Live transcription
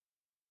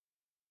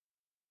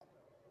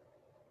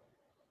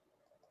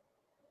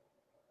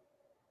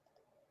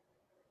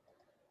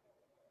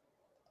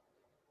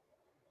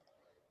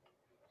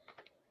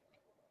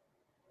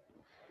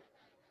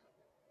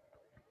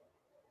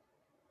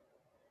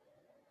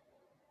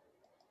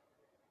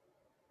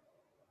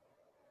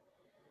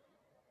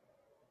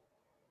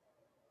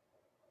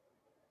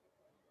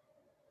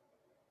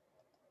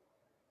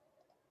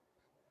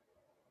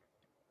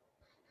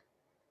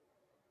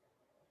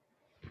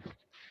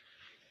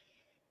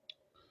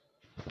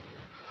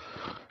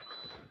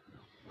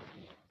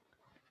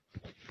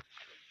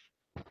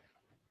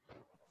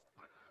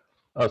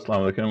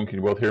Assalamu alaikum. Can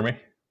you both hear me?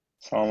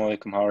 Assalamu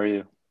alaikum, how are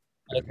you?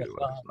 Good, Alaikum good.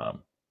 assalam.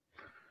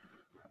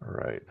 All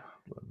right.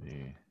 Let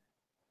me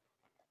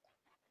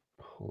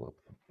pull up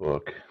the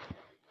book.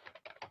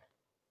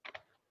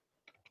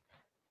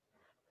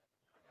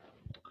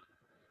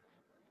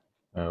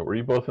 Were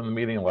you both in the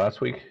meeting last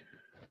week?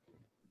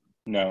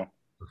 No.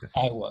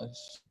 I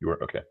was. You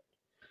were? Okay.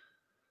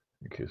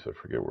 In case I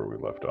forget where we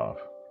left off.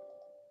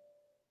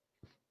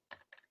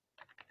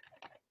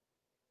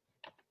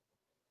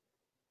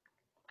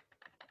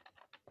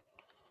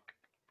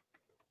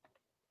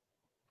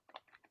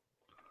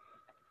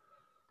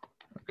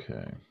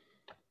 Okay.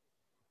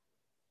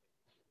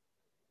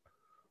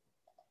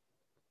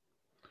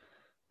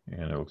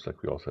 And it looks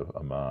like we also have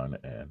Aman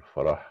and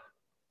Farah.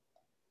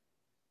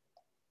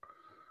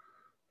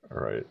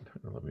 All right.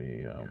 Let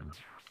me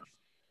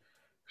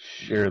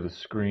share the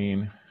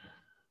screen.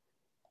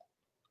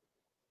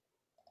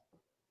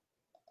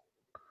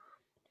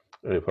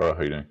 Hey, Farah,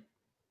 how you doing?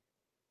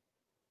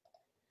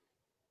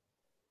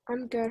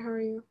 I'm good. How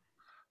are you?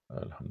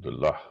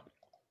 Alhamdulillah.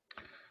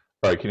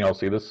 All right. Can you all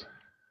see this?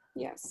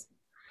 Yes.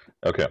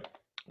 Okay.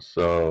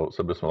 So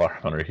Bismillah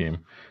ar-Rahman ar-Rahim.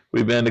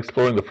 We've been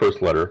exploring the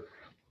first letter,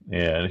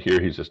 and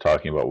here he's just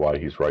talking about why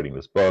he's writing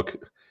this book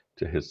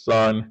to his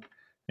son,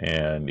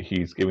 and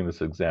he's giving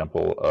this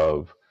example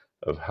of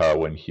how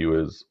when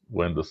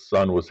the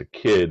son was a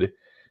kid,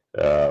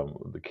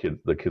 the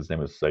kid's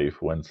name is Saif.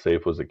 When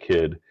Saif was a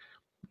kid,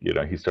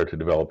 he started to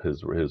develop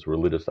his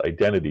religious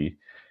identity,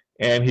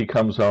 and he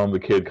comes home. The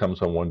kid comes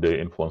home one day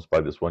influenced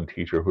by this one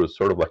teacher who is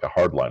sort of like a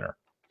hardliner,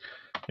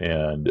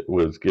 and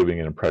was giving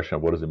an impression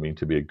of what does it mean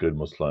to be a good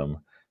Muslim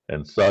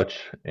and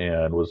such,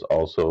 and was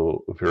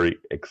also very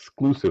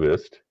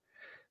exclusivist,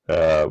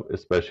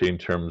 especially in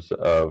terms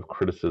of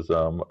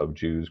criticism of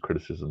Jews,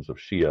 criticisms of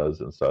Shias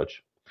and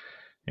such.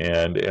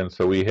 And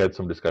so we had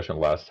some discussion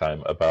last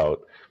time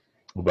about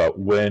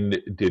when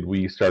did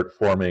we start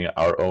forming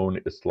our own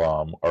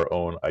Islam, our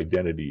own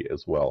identity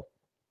as well.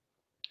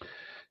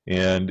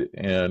 And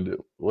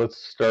let's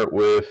start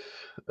with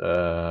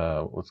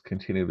let's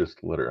continue this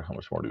letter. How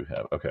much more do we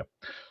have? Okay.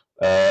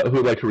 Who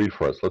would like to read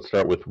for us? Let's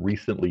start with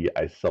recently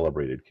I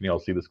celebrated. Can you all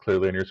see this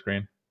clearly on your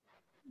screen?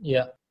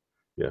 Yeah.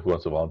 Yeah. Who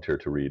wants to volunteer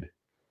to read?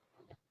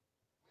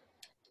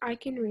 I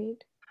can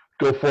read.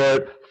 Go for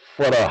it.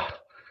 Farah.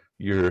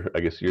 I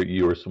guess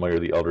you or Sumaya are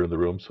the elder in the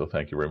room, so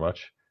thank you very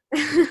much.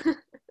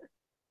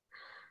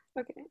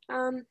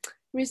 Okay.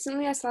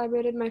 Recently I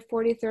celebrated my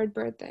 43rd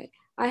birthday.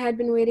 I had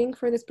been waiting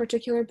for this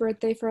particular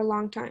birthday for a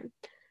long time.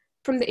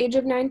 From the age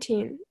of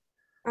 19,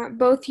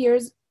 both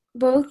years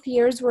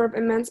were of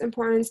immense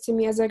importance to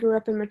me as I grew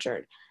up and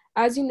matured.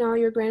 As you know,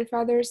 your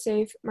grandfather,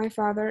 Saif, my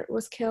father,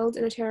 was killed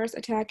in a terrorist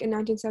attack in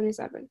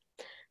 1977.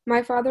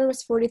 My father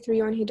was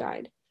 43 when he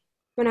died.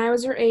 When I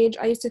was your age,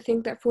 I used to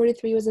think that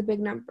 43 was a big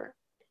number.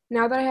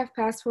 Now that I have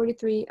passed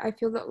 43, I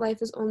feel that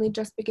life is only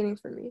just beginning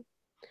for me.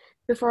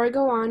 Before I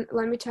go on,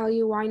 let me tell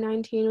you why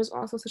 19 was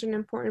also such an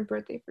important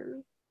birthday for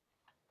me.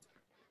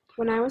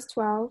 When I was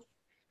 12,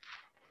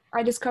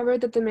 I discovered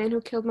that the man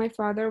who killed my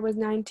father was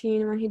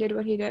 19 when he did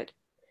what he did.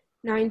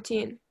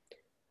 19.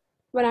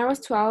 When I was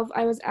 12,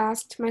 I was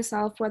asked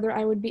myself whether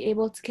I would be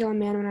able to kill a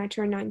man when I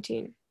turned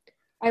 19.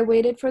 I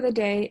waited for the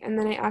day, and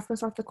then I asked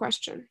myself the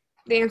question.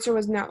 The answer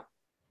was no.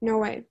 No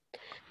way.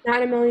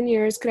 Not in a million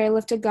years could I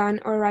lift a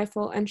gun or a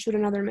rifle and shoot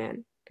another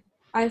man.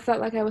 I felt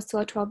like I was still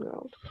a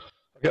 12-year-old.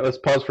 Okay, let's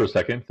pause for a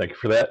second. Thank you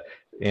for that.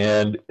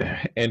 And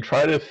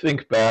try to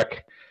think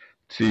back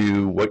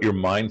to what your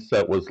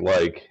mindset was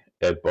like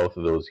at both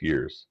of those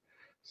years.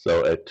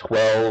 So at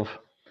 12,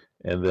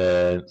 and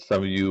then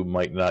some of you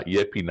might not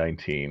yet be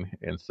 19.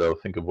 And so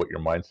think of what your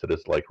mindset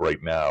is like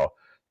right now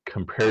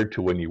compared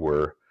to when you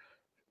were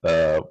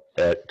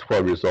at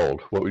 12 years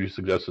old. What would you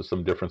suggest are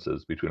some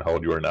differences between how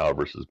old you are now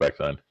versus back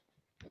then?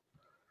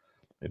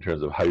 In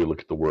terms of how you look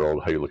at the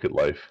world, how you look at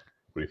life.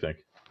 What do you think?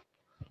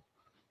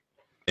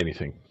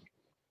 Anything?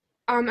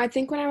 I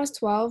think when I was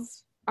 12,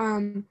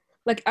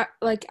 like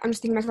I'm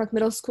just thinking back to like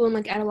middle school and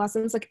like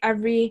adolescence, like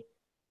every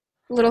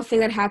little thing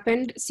that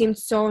happened seemed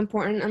so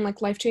important and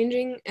like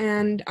life-changing,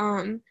 and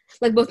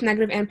like both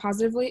negative and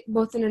positively,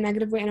 both in a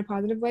negative way and a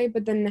positive way.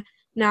 But then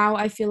now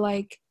I feel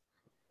like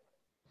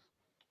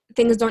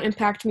things don't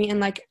impact me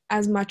in like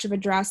as much of a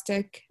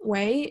drastic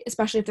way,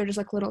 especially if they're just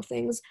like little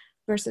things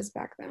versus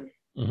back then.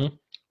 Mm-hmm.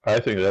 I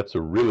think that's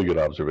a really good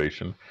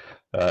observation,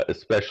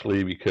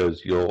 especially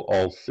because you'll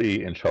all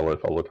see, inshallah,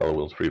 if Allah Ta'ala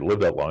wills for you to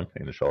live that long,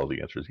 and inshallah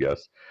the answer is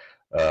yes,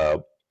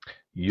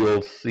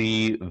 you'll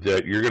see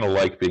that you're going to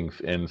like being,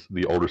 and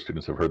the older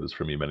students have heard this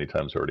from me many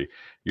times already,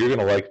 you're going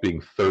to like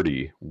being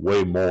 30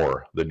 way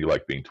more than you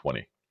like being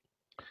 20.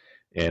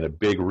 And a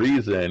big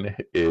reason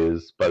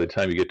is by the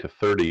time you get to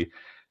 30,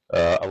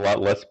 a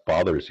lot less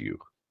bothers you.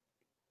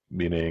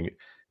 Meaning,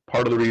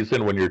 part of the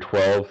reason when you're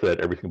 12 that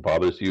everything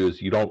bothers you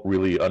is you don't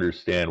really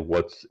understand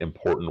what's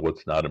important,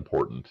 what's not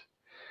important.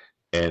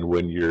 And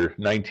when you're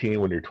 19,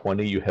 when you're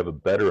 20, you have a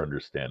better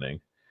understanding.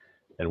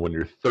 And when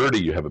you're 30,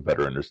 you have a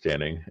better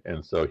understanding.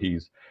 And so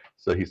he's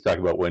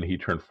talking about when he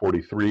turned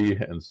 43,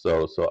 and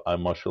so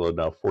I'm mashallah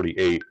now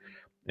 48.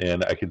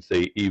 And I can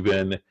say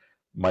even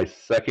my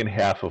second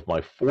half of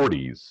my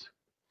 40s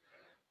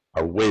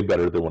are way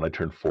better than when I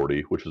turned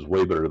 40, which is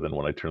way better than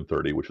when I turned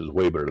 30, which is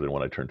way better than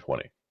when I turned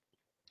 20.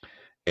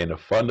 And a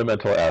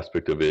fundamental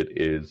aspect of it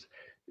is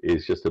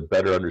just a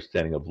better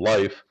understanding of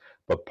life.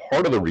 But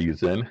part of the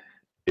reason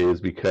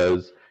is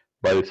because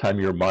by the time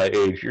you're my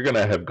age, you're going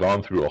to have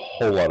gone through a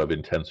whole lot of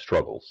intense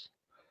struggles.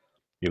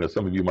 You know,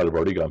 some of you might have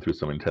already gone through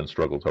some intense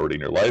struggles already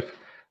in your life.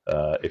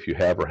 If you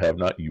have or have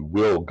not, you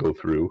will go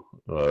through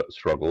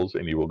struggles,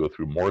 and you will go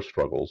through more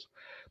struggles,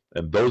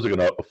 and those are going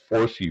to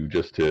force you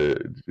just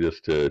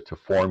to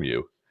form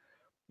you.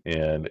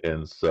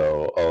 And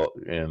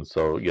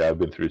so yeah, I've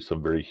been through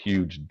some very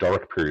huge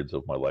dark periods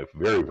of my life,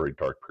 very, very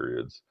dark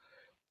periods,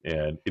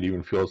 and it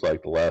even feels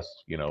like the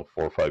last 4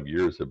 or 5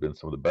 years have been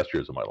some of the best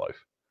years of my life.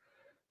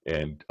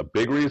 And a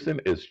big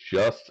reason is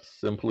just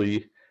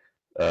simply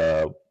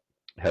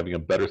having a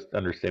better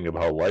understanding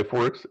of how life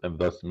works, and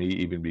thus me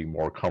even being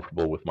more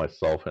comfortable with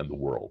myself and the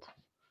world.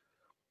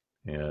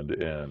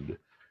 And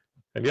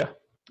yeah,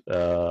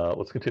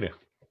 let's continue.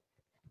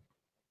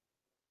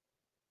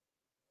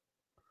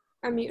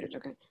 I'm muted,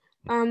 okay.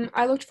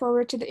 I looked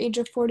forward to the age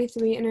of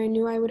 43, and I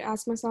knew I would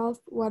ask myself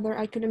whether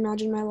I could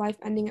imagine my life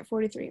ending at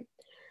 43.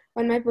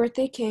 When my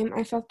birthday came,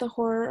 I felt the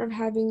horror of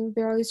having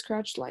barely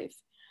scratched life.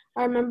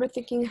 I remember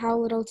thinking how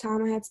little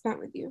time I had spent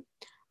with you.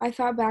 I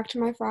thought back to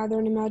my father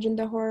and imagined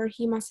the horror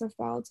he must have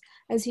felt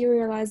as he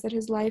realized that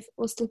his life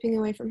was slipping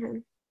away from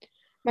him.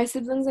 My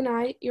siblings and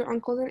I, your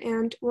uncles and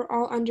aunt, were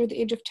all under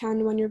the age of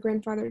 10 when your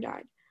grandfather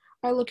died.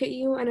 I look at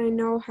you and I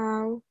know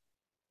how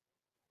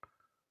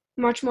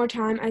much more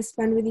time I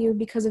spend with you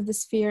because of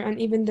this fear, and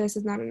even this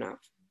is not enough.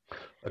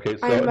 Okay,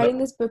 so I am writing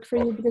this book for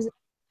you because...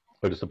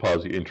 Just to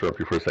pause you, interrupt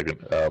you for a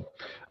second.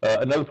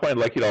 Another point I'd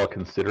like you to all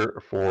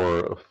consider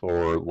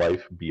for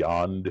life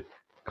beyond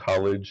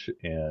college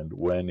and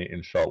when,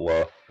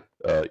 inshallah,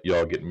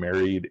 y'all get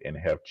married and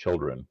have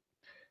children,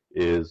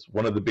 is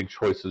one of the big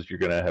choices you're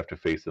going to have to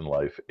face in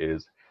life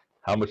is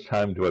how much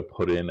time do I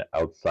put in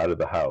outside of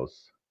the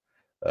house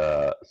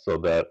so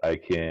that I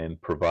can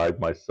provide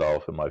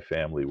myself and my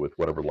family with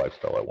whatever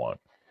lifestyle I want.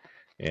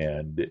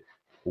 And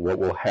what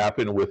will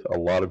happen with a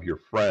lot of your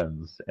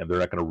friends, and they're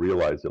not going to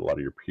realize it, a lot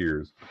of your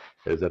peers,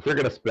 is that they're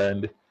going to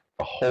spend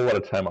a whole lot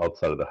of time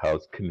outside of the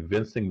house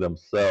convincing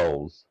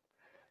themselves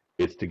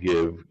it's to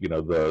give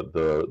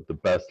the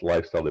best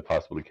lifestyle they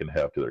possibly can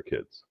have to their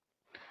kids.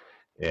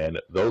 And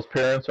those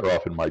parents are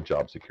often my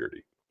job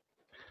security,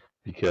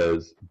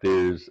 because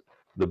there's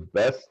the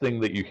best thing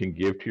that you can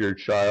give to your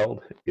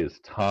child is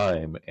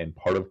time, and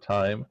part of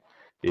time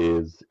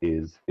is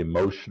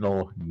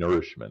emotional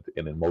nourishment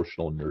and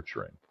emotional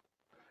nurturing.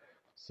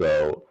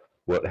 So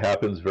what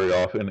happens very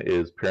often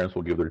is parents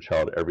will give their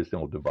child every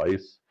single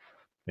device,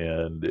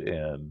 and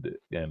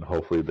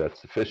hopefully that's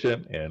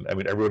sufficient. And I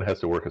mean, everyone has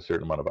to work a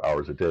certain amount of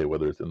hours a day,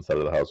 whether it's inside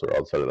of the house or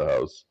outside of the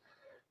house.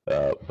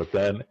 But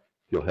then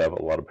you'll have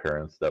a lot of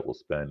parents that will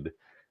spend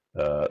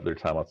their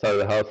time outside of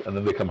the house, and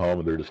then they come home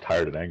and they're just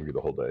tired and angry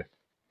the whole day.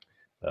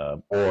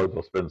 Or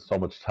they'll spend so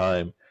much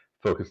time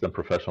focused on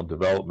professional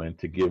development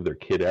to give their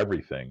kid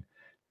everything,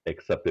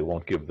 except they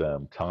won't give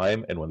them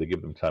time. And when they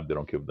give them time, they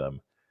don't give them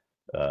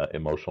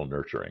emotional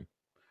nurturing.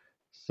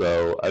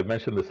 So I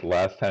mentioned this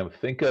last time.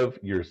 Think of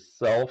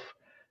yourself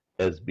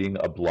as being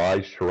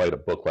obliged to write a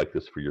book like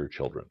this for your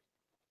children.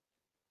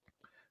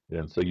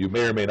 And so you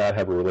may or may not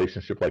have a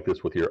relationship like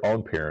this with your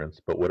own parents,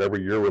 but whatever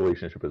your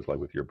relationship is like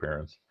with your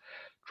parents,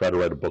 try to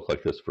write a book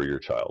like this for your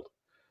child.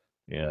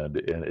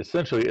 And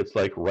essentially, it's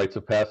like rites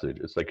of passage.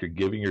 It's like you're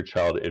giving your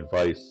child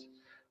advice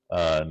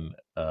on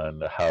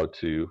how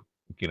to,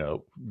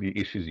 the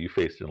issues you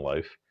faced in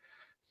life,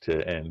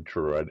 and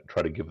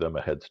try to give them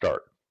a head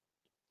start.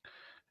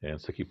 And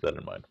so keep that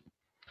in mind.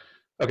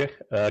 Okay,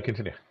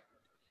 continue.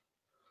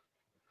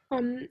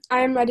 I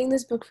am writing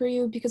this book for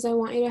you because I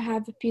want you to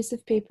have a piece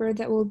of paper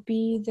that will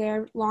be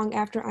there long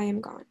after I am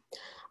gone.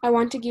 I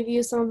want to give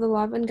you some of the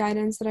love and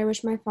guidance that I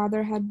wish my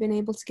father had been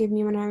able to give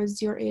me when I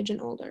was your age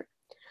and older.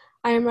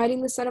 I am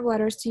writing this set of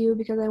letters to you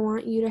because I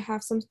want you to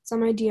have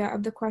some idea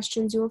of the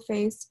questions you will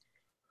face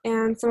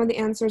and some of the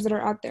answers that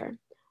are out there.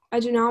 I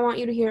do not want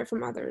you to hear it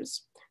from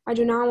others. I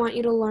do not want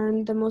you to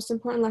learn the most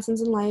important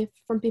lessons in life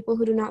from people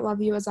who do not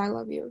love you as I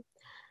love you.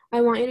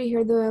 I want you to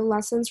hear the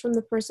lessons from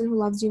the person who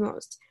loves you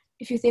most.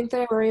 If you think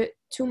that I worry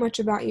too much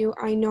about you,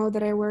 I know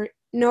that I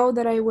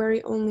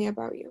worry only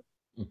about you.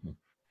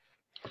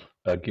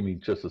 Mm-hmm. Give me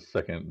just a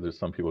second. There's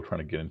some people trying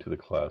to get into the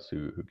class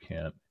who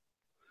can't.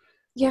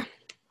 Yeah.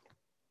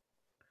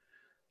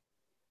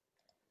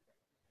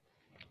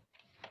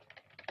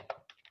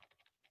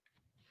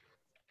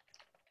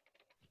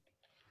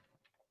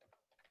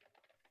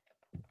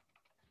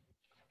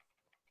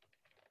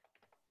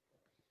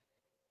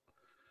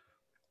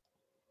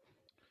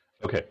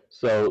 Okay,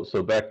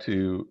 so back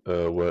to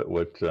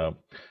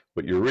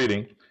what you're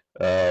reading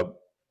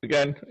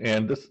again,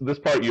 and this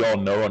part you all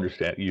know,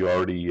 understand, you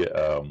already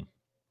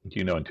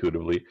you know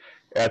intuitively.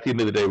 At the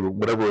end of the day,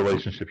 whatever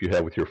relationship you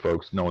have with your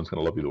folks, no one's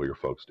going to love you the way your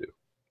folks do,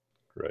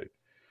 right?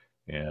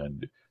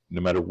 And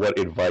no matter what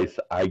advice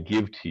I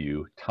give to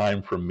you,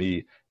 time from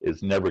me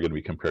is never going to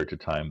be compared to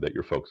time that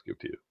your folks give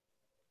to you.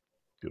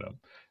 You know,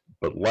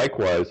 but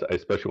likewise, I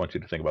especially want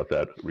you to think about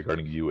that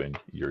regarding you and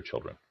your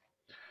children.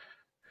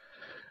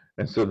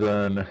 And so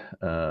then,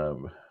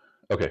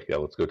 okay, yeah,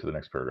 let's go to the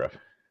next paragraph.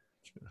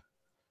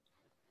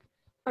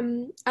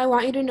 I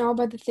want you to know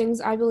about the things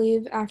I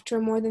believe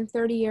after more than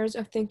 30 years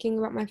of thinking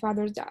about my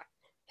father's death.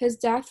 His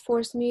death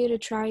forced me to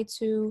try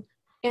to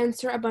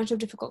answer a bunch of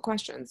difficult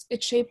questions.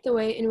 It shaped the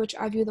way in which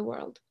I view the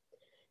world.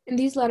 In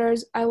these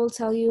letters, I will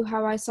tell you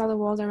how I saw the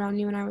world around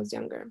me when I was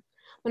younger,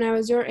 when I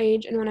was your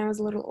age and when I was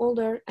a little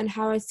older, and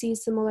how I see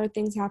similar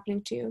things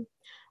happening to you.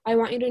 I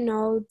want you to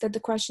know that the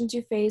questions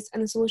you face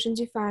and the solutions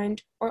you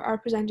find or are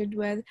presented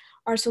with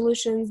are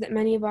solutions that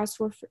many of us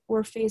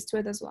were faced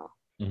with as well.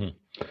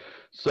 Mm-hmm.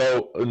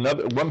 So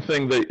one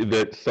thing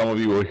that some of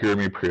you will hear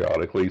me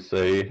periodically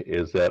say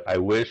is that I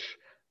wish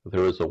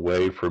there was a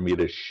way for me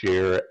to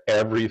share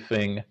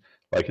everything,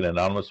 like an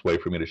anonymous way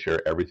for me to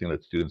share everything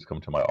that students come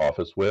to my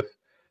office with,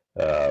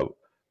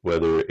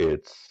 whether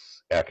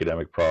it's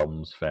academic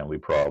problems, family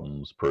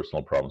problems,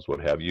 personal problems,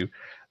 what have you,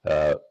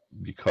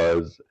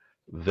 because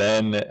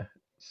then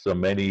so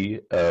many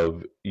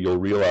of you'll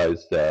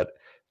realize that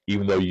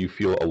even though you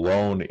feel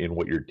alone in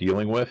what you're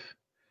dealing with,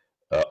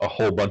 a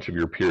whole bunch of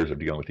your peers are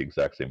dealing with the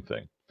exact same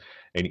thing.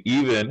 And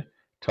even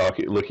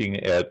looking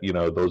at,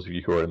 those of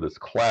you who are in this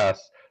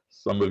class,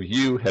 some of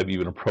you have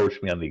even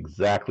approached me on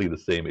exactly the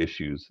same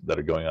issues that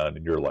are going on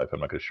in your life.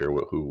 I'm not going to share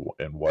who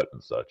and what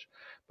and such,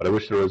 but I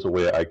wish there was a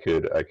way I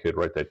could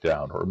write that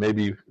down. Or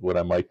maybe what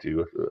I might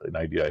do, an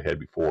idea I had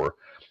before,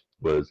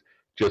 was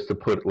just to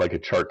put like a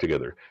chart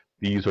together.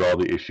 These are all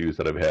the issues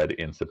that I've had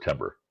in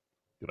September,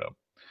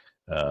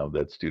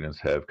 that students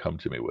have come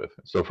to me with.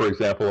 So for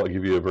example, I'll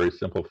give you a very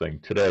simple thing.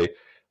 Today,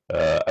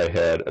 I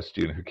had a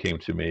student who came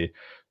to me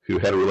who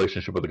had a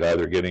relationship with a guy.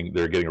 They're getting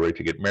ready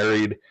to get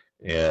married,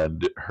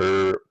 and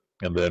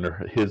then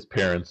his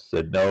parents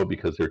said no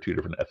because they're two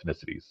different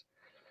ethnicities,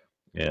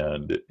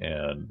 and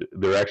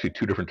they're actually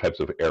two different types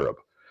of Arab,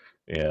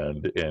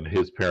 and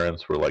his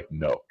parents were like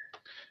no,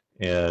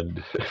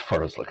 and I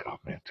was like, oh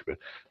man, too bad.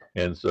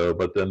 And so,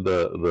 but then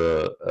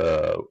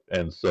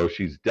and so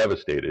she's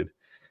devastated.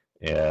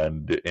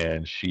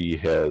 And she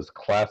has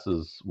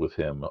classes with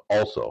him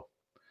also,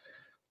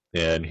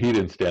 and he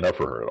didn't stand up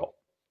for her at all,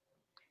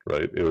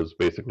 right? It was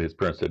basically his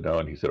parents said no,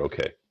 and he said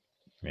okay,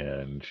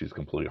 and she's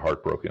completely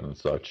heartbroken and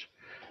such.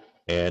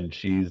 And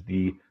she's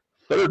the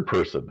third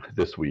person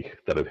this week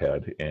that I've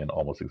had in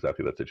almost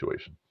exactly that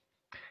situation,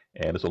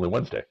 and it's only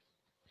Wednesday.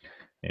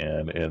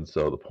 And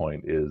so the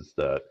point is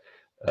that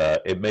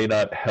it may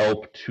not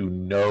help to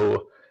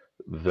know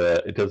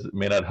that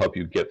may not help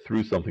you get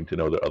through something to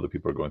know that other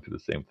people are going through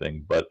the same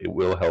thing, but it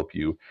will help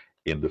you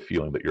in the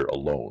feeling that you're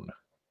alone.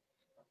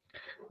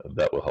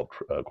 That will help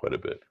quite a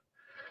bit.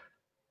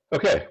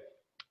 Okay,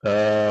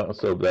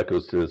 so that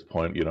goes to his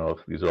point.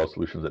 These are all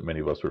solutions that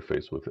many of us were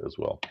faced with as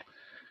well.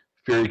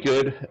 Very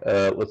good.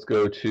 Let's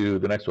go to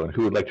the next one.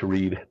 Who would like to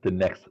read the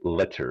next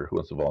letter? Who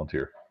wants to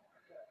volunteer?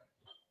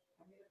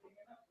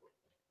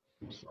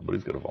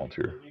 Somebody's going to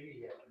volunteer.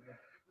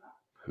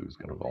 Who's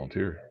going to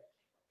volunteer?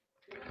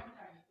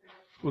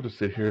 We'll just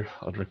sit here.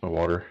 I'll drink my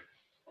water.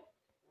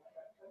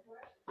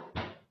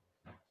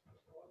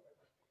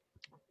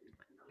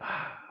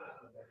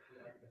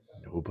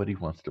 Nobody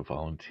wants to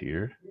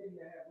volunteer.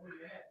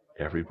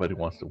 Everybody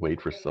wants to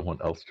wait for someone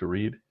else to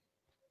read.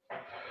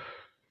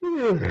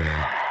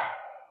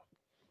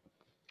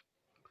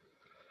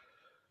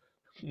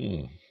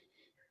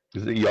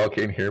 Is it y'all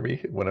can't hear me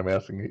when I'm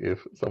asking if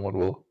someone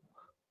will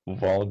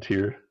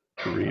volunteer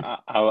to read?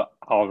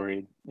 I'll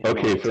read.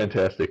 Okay,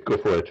 fantastic. Go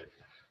for it.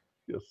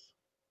 Yes.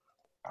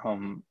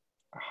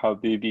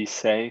 Habibi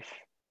Saif,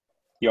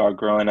 you are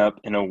growing up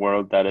in a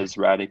world that is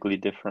radically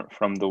different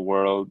from the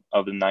world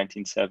of the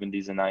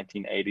 1970s and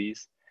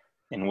 1980s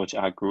in which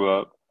I grew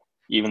up.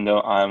 Even though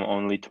I am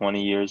only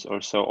 20 years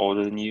or so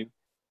older than you,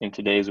 in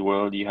today's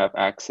world, you have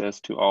access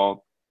to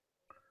all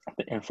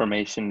the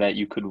information that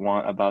you could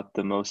want about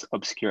the most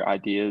obscure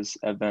ideas,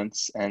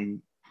 events,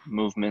 and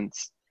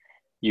movements.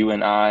 You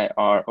and I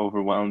are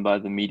overwhelmed by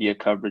the media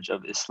coverage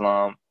of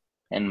Islam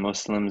and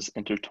Muslims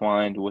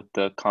intertwined with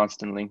the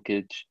constant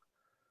linkage.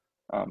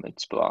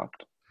 It's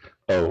blocked.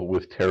 Oh,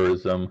 with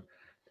terrorism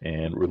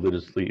and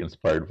religiously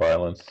inspired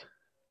violence.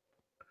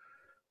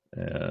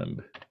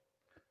 And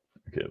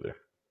okay, there.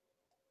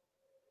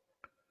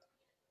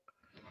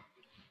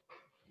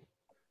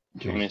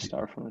 Do you want me to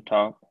start from the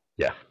top?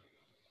 Yeah.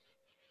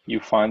 You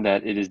find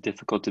that it is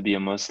difficult to be a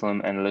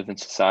Muslim and live in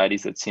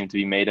societies that seem to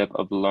be made up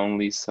of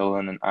lonely,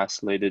 sullen, and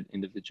isolated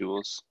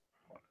individuals.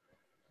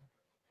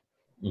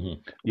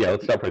 Mm-hmm. Yeah,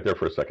 let's stop right there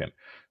for a second.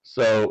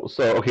 So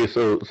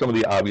some of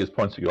the obvious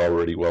points you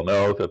already well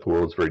know, that the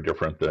world is very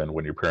different than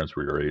when your parents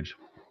were your age.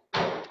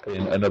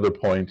 And another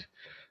point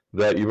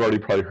that you've already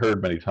probably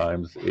heard many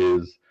times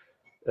is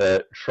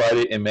try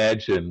to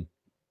imagine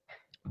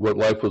what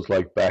life was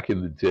like back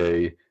in the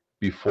day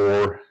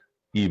before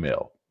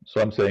email. So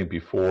I'm saying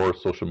before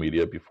social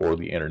media, before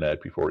the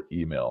internet, before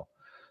email.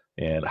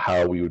 and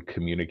how we would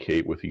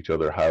communicate with each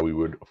other, how we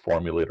would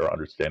formulate our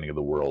understanding of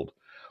the world.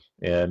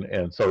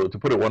 And so to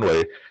put it one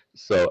way,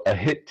 so a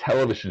hit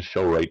television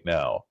show right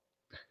now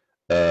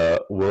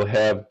will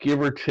have, give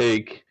or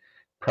take,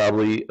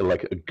 probably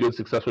like a good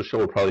successful show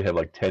will probably have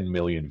like 10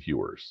 million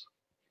viewers.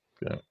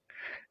 Okay?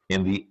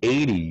 In the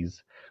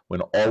 80s,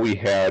 when all we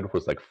had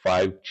was like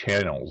 5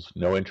 channels,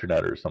 no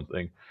internet or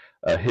something,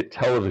 a hit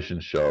television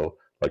show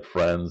like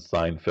Friends,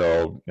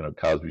 Seinfeld,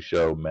 Cosby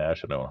Show,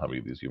 MASH. I don't know how many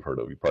of these you've heard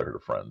of. You've probably heard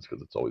of Friends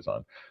because it's always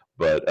on.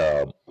 But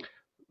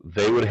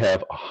they would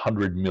have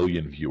 100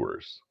 million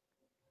viewers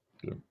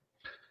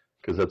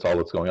because that's all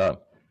that's going on.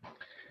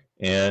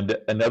 And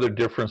another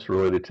difference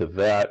related to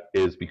that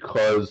is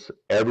because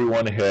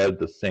everyone had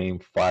the same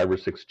 5 or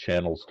 6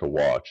 channels to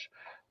watch.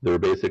 There were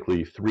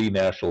basically 3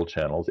 national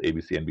channels,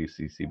 ABC,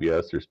 NBC,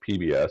 CBS, there's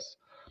PBS,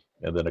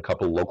 and then a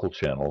couple local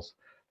channels.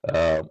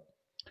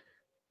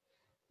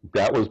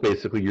 That was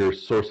basically your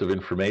source of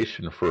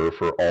information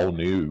for all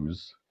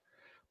news.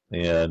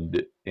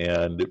 And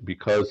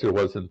because there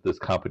wasn't this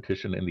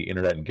competition in the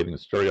internet and getting the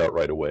story out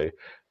right away,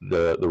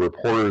 the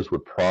reporters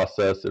would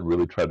process and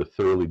really try to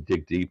thoroughly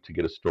dig deep to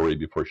get a story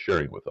before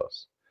sharing with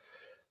us.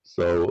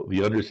 So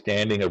the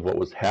understanding of what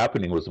was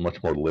happening was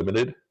much more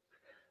limited,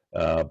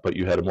 but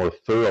you had a more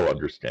thorough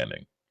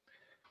understanding.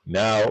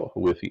 Now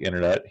with the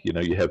internet,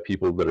 you have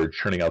people that are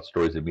churning out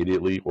stories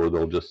immediately, or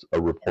they'll just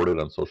report it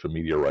on social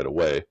media right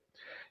away.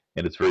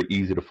 And it's very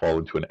easy to fall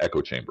into an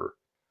echo chamber.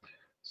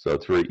 So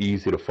it's very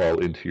easy to fall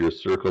into your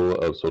circle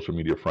of social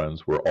media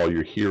friends where all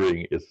you're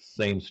hearing is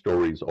the same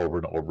stories over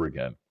and over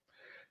again.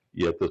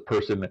 Yet the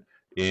person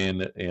in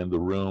the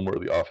room or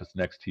the office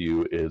next to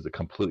you is a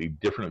completely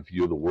different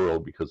view of the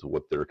world because of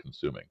what they're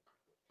consuming.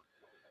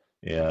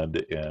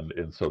 And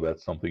so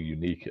that's something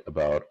unique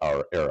about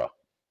our era.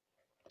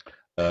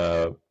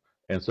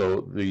 And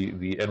so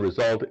the end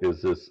result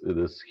is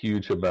this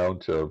huge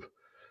amount of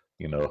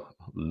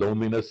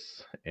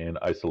loneliness and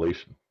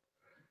isolation.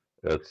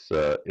 It's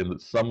in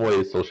some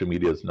ways social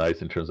media is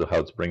nice in terms of how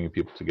it's bringing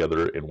people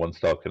together in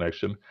one-stop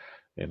connection.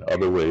 In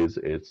other ways,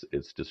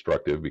 it's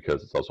destructive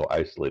because it's also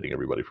isolating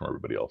everybody from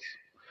everybody else.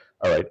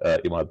 All right,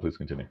 Imad, please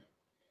continue.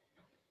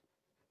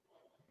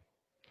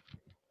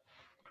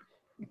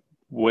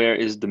 Where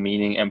is the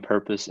meaning and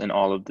purpose in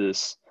all of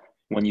this?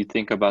 When you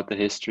think about the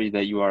history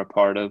that you are a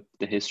part of,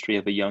 the history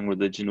of a young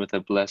religion with a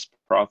blessed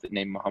prophet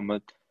named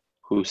Muhammad,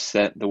 who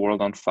set the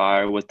world on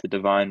fire with the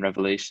divine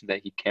revelation that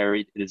he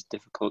carried, it is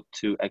difficult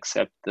to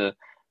accept the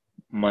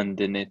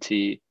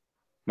mundanity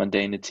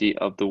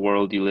of the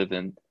world you live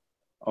in.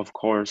 Of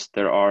course,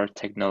 there are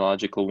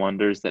technological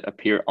wonders that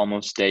appear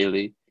almost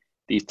daily.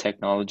 These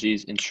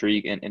technologies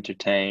intrigue and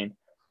entertain.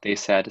 They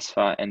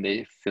satisfy and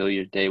they fill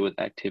your day with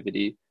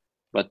activity,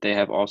 but they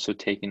have also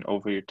taken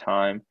over your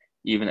time,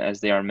 even as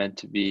they are meant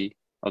to be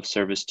of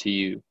service to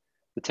you.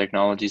 The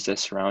technologies that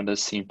surround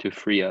us seem to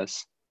free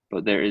us,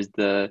 but there is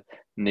the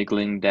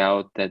niggling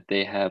doubt that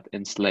they have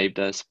enslaved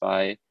us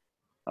by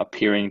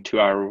appearing to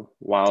our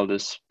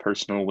wildest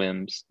personal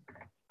whims.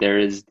 There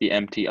is the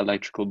empty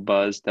electrical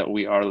buzz that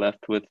we are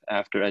left with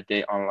after a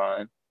day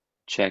online,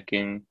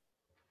 checking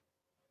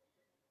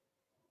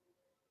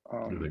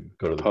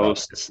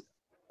posts,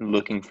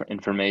 looking for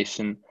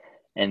information,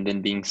 and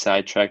then being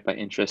sidetracked by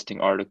interesting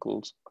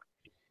articles.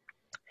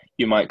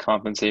 You might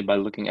compensate by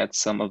looking at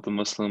some of the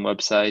Muslim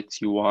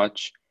websites. You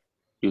watch,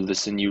 you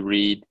listen, you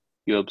read,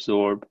 you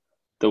absorb.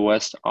 The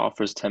West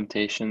offers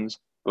temptations,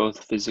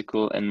 both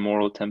physical and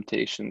moral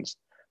temptations.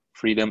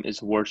 Freedom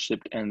is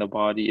worshipped and the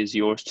body is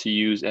yours to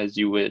use as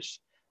you wish.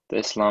 The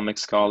Islamic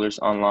scholars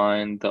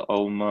online, the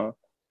ulama,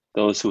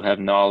 those who have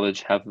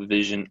knowledge, have a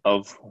vision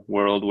of a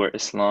world where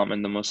Islam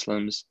and the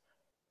Muslims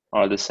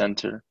are the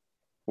center,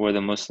 where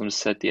the Muslims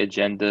set the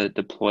agenda,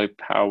 deploy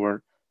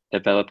power,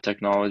 develop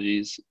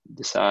technologies,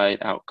 decide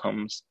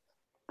outcomes.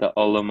 The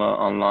ulama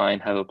online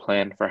have a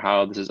plan for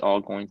how this is all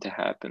going to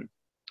happen.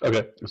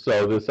 Okay,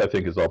 so this I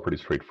think is all pretty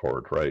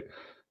straightforward, right?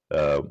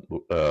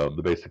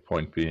 The basic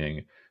point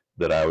being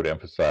that I would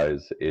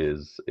emphasize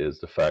is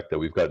the fact that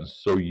we've gotten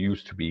so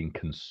used to being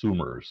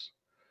consumers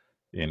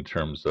in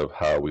terms of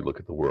how we look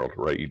at the world,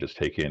 right? You just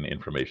take in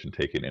information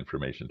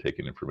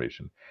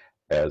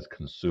as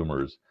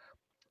consumers,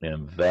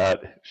 and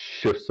that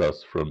shifts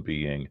us from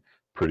being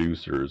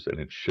producers, and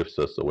it shifts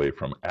us away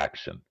from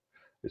action.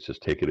 It's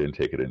just take it in,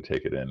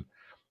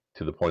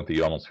 to the point that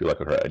you almost feel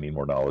like, okay, I need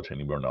more knowledge, I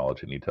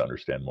need to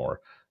understand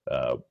more.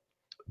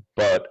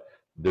 But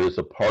there's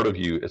a part of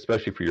you,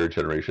 especially for your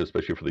generation,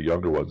 especially for the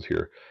younger ones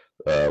here,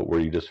 where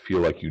you just feel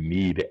like you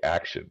need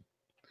action.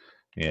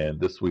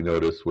 And this we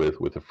noticed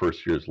with the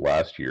first years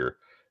last year,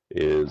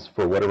 is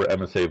for whatever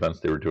MSA events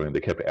they were doing, they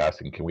kept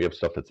asking, can we have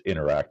stuff that's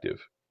interactive?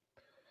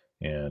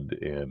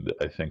 And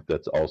I think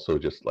that's also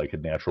just like a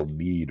natural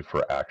need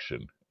for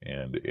action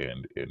and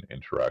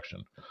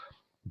interaction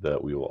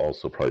that we will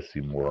also probably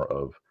see more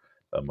of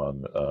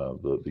among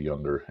the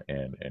younger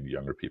and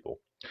younger people.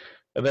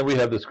 And then we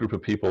have this group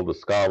of people, the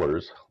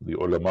scholars, the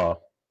ulama.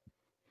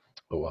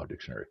 Oh wow,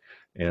 dictionary.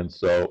 And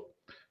so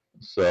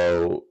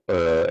So,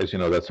 as you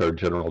know, that's our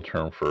general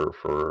term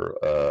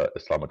for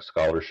Islamic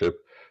scholarship,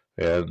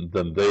 and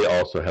then they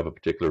also have a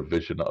particular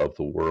vision of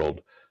the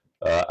world.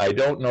 I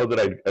don't know that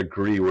I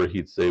agree where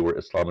he'd say where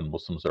Islam and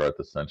Muslims are at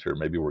the center.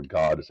 Maybe where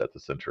God is at the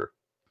center,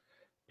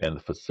 and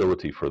the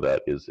facility for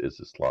that is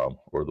Islam,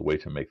 or the way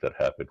to make that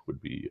happen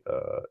would be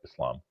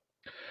Islam.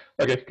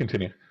 Okay,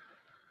 continue.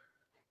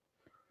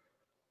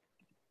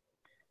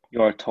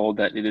 You are told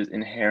that it is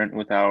inherent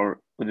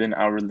within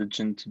our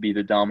religion to be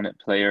the dominant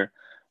player.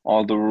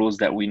 All the rules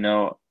that we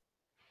know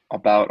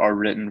about are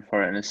written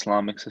for an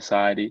Islamic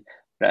society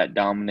that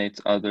dominates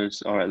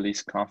others, or at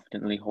least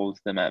confidently holds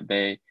them at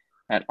bay,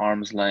 at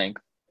arm's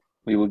length.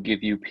 We will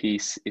give you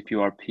peace if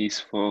you are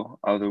peaceful,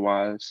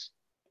 otherwise,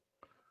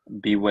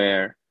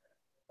 beware.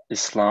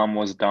 Islam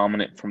was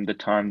dominant from the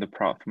time the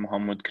Prophet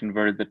Muhammad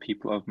converted the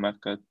people of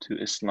Mecca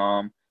to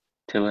Islam,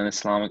 till an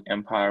Islamic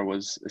empire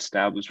was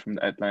established from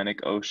the Atlantic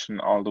Ocean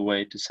all the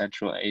way to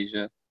Central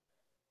Asia.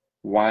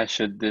 Why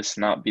should this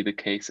not be the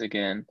case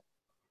again?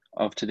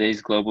 Of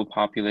today's global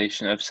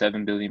population of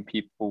 7 billion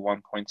people,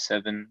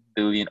 1.7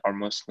 billion are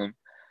Muslim.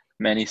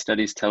 Many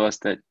studies tell us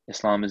that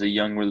Islam is a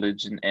young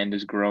religion and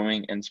is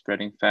growing and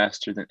spreading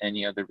faster than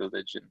any other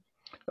religion.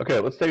 Okay,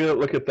 let's take a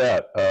look at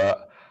that.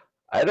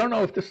 I don't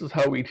know if this is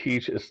how we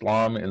teach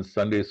Islam in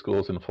Sunday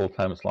schools and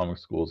full-time Islamic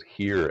schools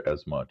here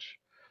as much.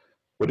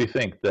 What do you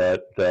think?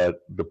 That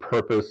the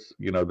purpose,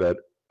 that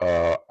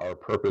our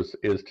purpose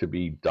is to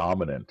be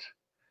dominant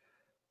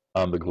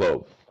on the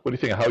globe. What do you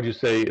think? How would you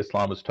say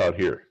Islam is taught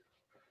here?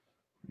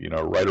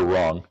 Right or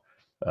wrong?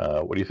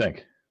 What do you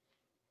think?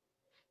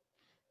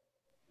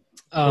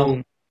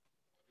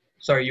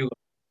 Sorry, you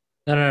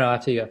go. No,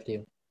 after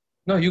you.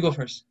 No, you go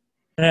first.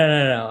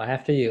 No,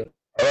 after you.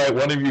 All right,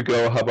 one of you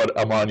go. How about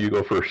Aman? You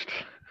go first.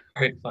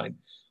 All right, fine.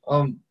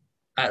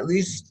 At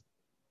least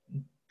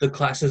the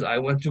classes I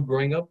went to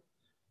growing up,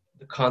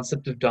 the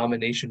concept of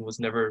domination was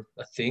never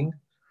a thing.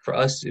 For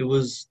us,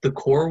 the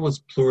core was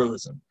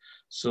pluralism.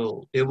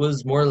 So it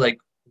was more like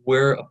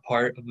we're a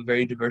part of a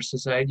very diverse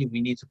society.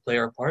 We need to play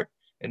our part,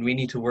 and we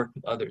need to work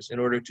with others in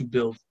order to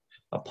build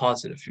a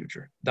positive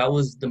future. That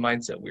was the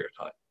mindset we were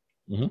taught.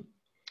 Mm-hmm.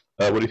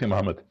 What do you think,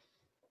 Muhammad?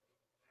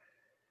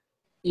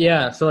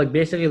 Yeah, so like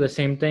basically the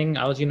same thing.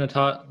 I was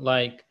taught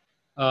like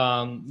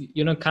kind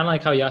of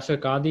like how Yasser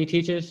Qadhi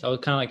teaches. I was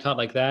kind of like taught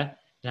like that,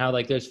 and how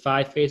like there's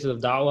 5 phases of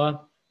da'wah,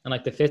 and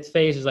like the 5th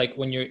phase is like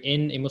when you're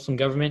in a Muslim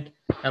government,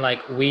 and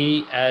like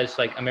we as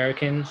like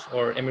Americans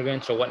or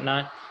immigrants or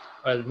whatnot,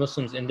 or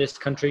Muslims in this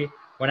country,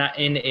 we're not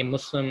in a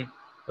Muslim,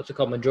 what's it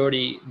called,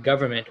 majority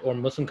government or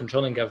Muslim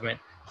controlling government.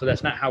 So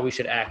that's not how we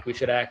should act. We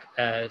should act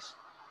as,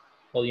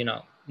 well,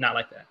 not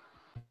like that.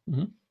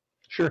 Mm-hmm.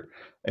 Sure.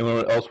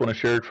 Anyone else want to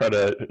share?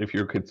 If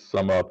you could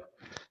sum up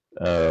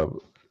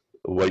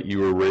what you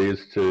were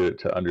raised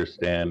to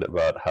understand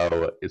about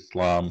how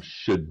Islam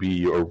should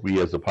be, or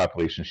we as a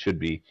population should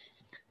be,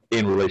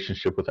 in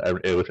relationship with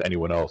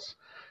anyone else.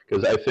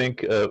 Because I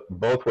think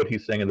both what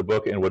he's saying in the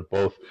book and what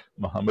both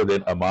Muhammad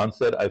and Aman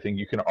said, I think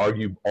you can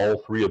argue all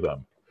 3 of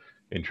them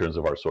in terms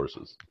of our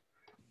sources.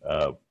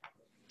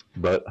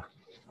 But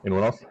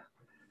anyone else?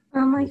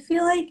 I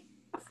feel like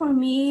for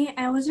me,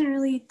 I wasn't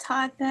really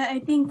taught that. I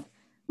think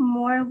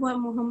more of what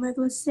Muhammad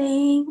was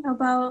saying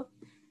about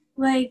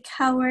like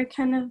how we're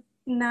kind of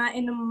not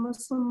in a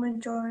Muslim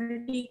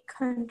majority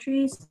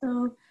country,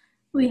 so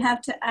we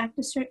have to act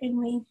a certain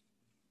way.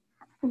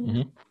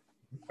 Mm-hmm.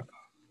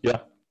 Yeah.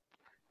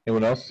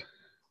 Anyone else?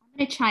 I'm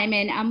going to chime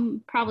in.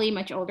 I'm probably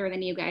much older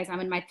than you guys. I'm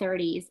in my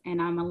 30s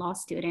and I'm a law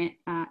student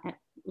at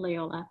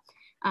Loyola.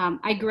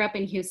 I grew up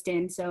in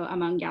Houston, so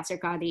among Yasser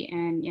Qadhi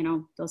and,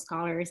 those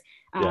scholars.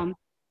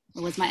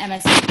 It was my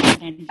MSc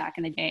student back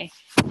in the day,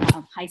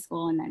 high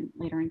school and then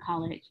later in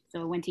college.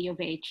 So I went to U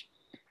of H.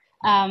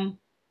 I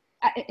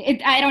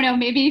don't know,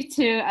 maybe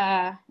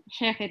to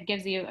Sheikh, it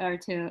gives you, or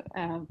to,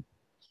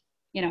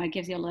 it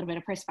gives you a little bit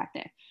of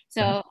perspective.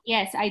 So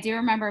yes, I do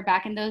remember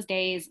back in those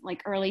days,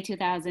 like early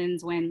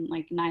 2000s when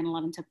like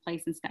 9/11 took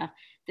place and stuff,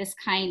 this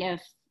kind of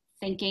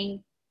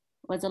thinking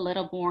was a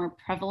little more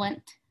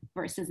prevalent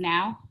versus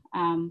now.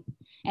 And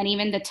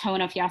even the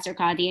tone of Yasser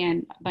Qadhi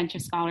and a bunch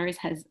of scholars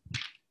has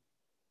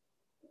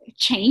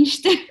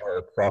changed.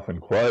 It's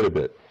softened quite a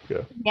bit.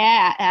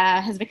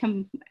 Yeah, has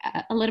become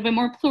a little bit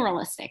more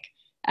pluralistic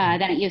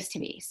than it used to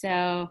be.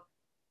 So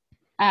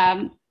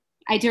I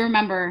do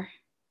remember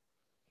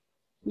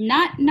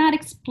not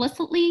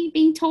explicitly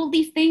being told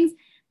these things,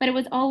 but it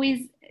was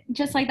always,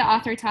 just like the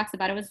author talks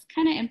about, it was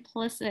kind of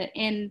implicit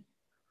in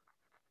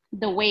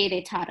the way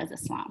they taught us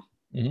Islam.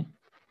 Mm-hmm.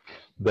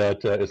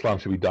 That Islam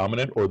should be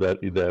dominant, or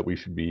that we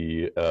should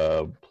be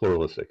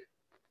pluralistic?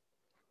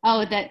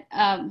 Oh, that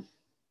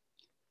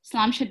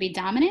Islam should be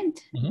dominant,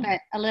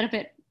 but a little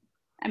bit,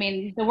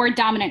 the word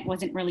dominant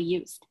wasn't really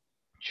used.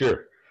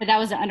 Sure. But that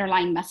was the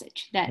underlying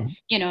message that,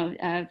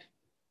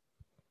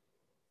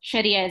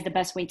 Sharia is the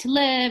best way to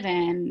live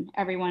and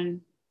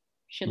everyone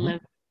should live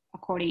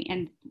according,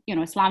 and,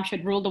 Islam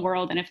should rule the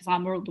world. And if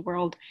Islam ruled the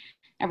world,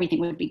 everything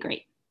would be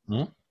great.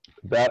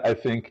 That, I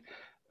think,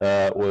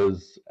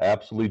 was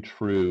absolutely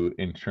true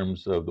in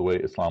terms of the way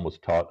Islam was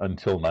taught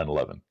until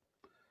 9/11.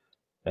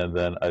 And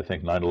then I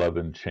think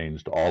 9/11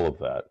 changed all of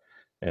that.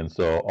 And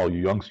so all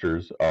you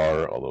youngsters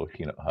are, although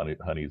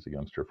Honey's a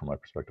youngster from my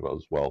perspective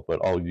as well, but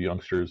all you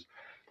youngsters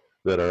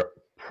that are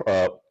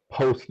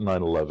post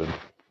 9/11,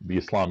 the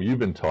Islam you've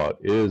been taught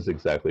is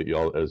exactly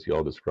as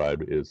y'all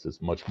described, is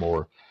this much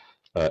more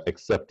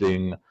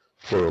accepting,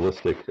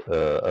 pluralistic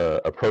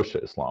approach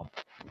to Islam.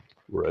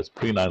 Whereas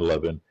pre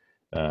 9/11,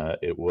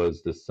 it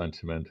was this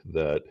sentiment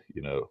that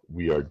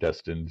we are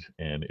destined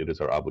and it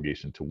is our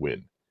obligation to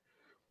win.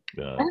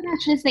 I would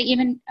actually say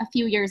even a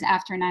few years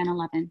after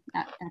 9/11.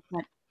 That's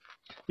what.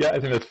 Yeah, I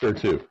think that's fair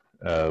too.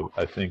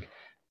 I think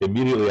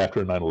immediately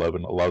after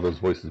 9/11, a lot of those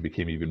voices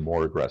became even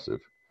more aggressive.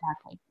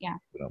 Exactly. Yeah.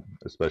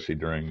 Especially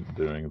during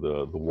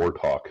the war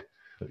talk.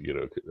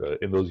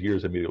 In those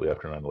years immediately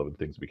after 9/11,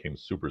 things became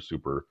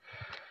super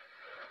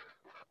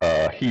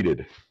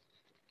heated,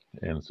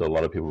 and so a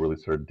lot of people really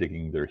started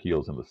digging their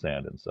heels in the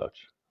sand and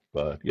such.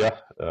 But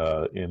yeah,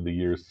 in the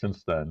years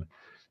since then,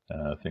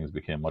 things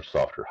became much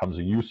softer.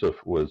 Hamza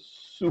Yusuf was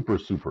super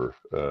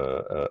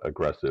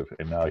aggressive,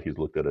 and now he's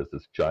looked at as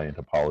this giant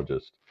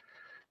apologist.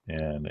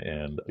 And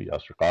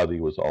Yasser Qadhi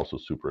was also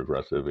super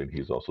aggressive, and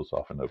he's also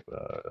softened up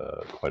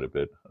quite a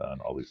bit on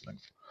all these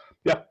things.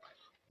 Yeah,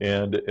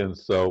 and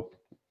so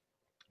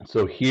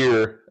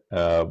here,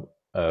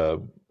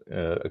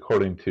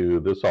 according to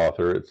this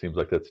author, it seems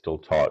like that's still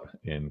taught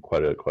in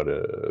quite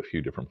a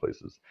few different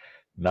places,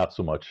 not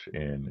so much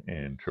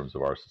in terms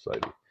of our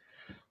society.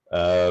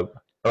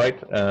 All right,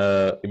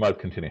 Imad,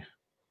 continue.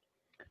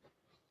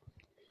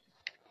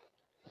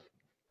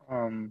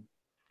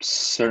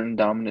 Certain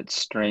dominant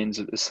strains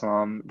of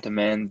Islam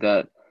demand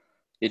that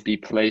it be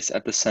placed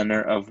at the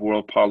center of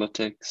world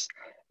politics,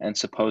 and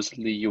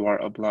supposedly you are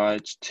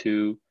obliged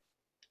to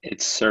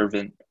its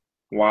servant.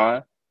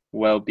 Why?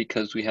 Well,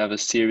 because we have a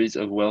series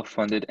of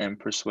well-funded and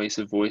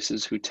persuasive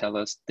voices who tell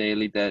us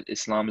daily that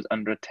Islam is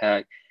under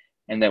attack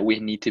and that we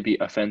need to be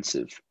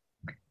offensive.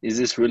 Is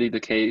this really the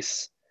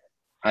case?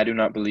 I do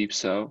not believe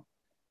so.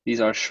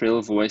 These are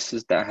shrill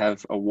voices that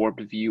have a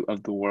warped view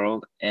of the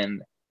world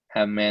and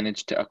have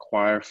managed to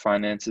acquire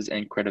finances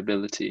and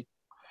credibility.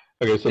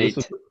 Okay, so this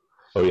is.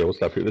 Oh yeah, we'll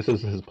stop here. This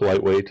is his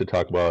polite way to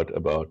talk about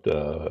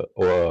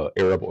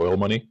Arab oil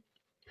money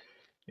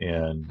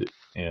and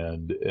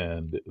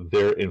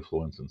their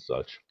influence and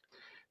such.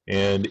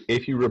 And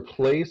if you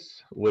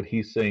replace what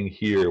he's saying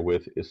here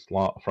with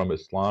Islam, from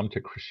Islam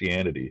to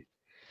Christianity,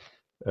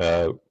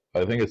 I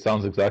think it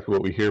sounds exactly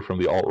what we hear from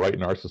the alt-right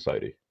in our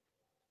society.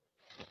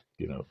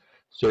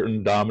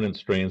 Certain dominant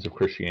strains of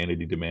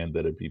Christianity demand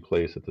that it be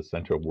placed at the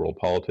center of world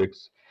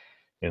politics,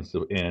 and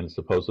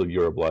supposedly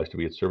you're obliged to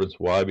be its servants.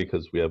 Why?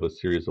 Because we have a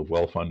series of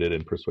well-funded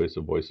and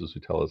persuasive voices who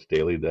tell us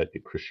daily that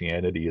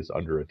Christianity is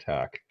under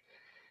attack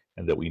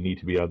and that we need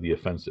to be on the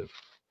offensive.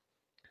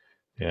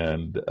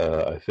 And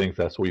I think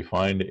that's what we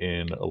find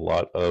in a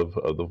lot of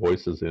the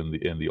voices in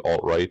the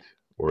alt-right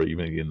or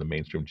even in the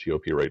mainstream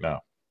GOP right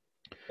now.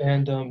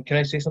 And can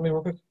I say something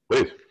real quick?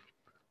 Please.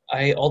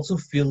 I also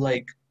feel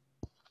like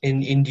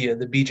in India,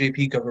 the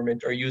BJP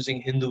government are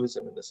using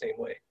Hinduism in the same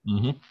way.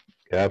 Mm-hmm.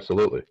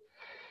 Absolutely.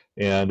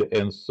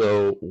 And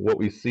so what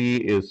we see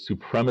is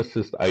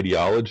supremacist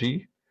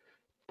ideology.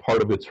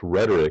 Part of its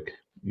rhetoric,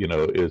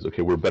 is,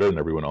 okay, we're better than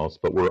everyone else,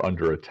 but we're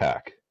under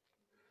attack.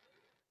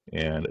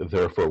 And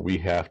therefore, we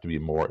have to be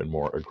more and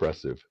more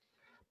aggressive.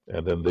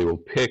 And then they will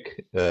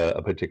pick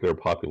a particular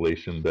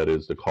population that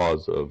is the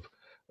cause of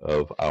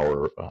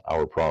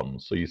our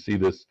problems. So you see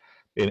this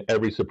in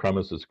every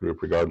supremacist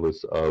group,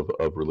 regardless of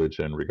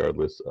religion,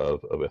 regardless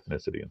of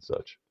ethnicity and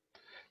such.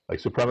 Like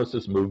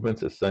supremacist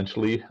movements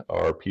essentially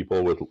are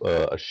people with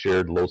a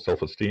shared low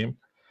self-esteem,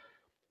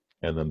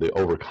 and then they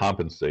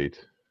overcompensate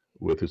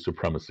with a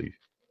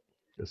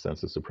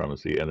sense of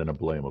supremacy, and then a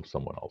blame of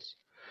someone else.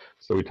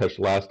 So we touched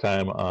last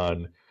time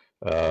on,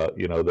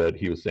 that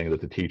he was saying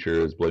that the teacher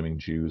is blaming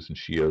Jews and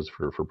Shias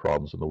for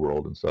problems in the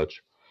world and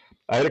such.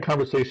 I had a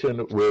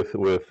conversation with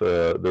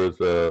there's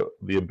the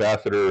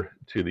ambassador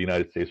to the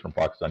United States from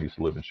Pakistan, used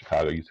to live in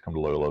Chicago, used to come to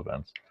Loyola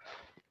events.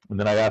 And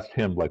then I asked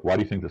him, like, why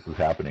do you think this is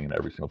happening in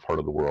every single part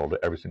of the world,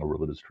 every single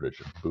religious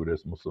tradition,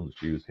 Buddhists, Muslims,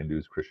 Jews,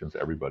 Hindus, Christians,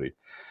 everybody?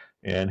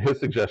 And his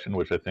suggestion,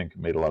 which I think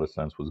made a lot of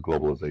sense, was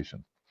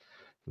globalization.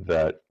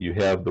 That you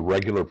have the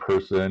regular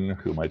person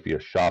who might be a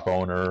shop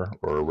owner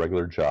or a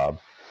regular job,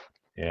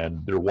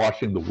 and they're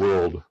watching the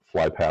world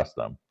fly past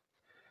them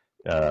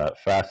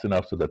fast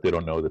enough so that they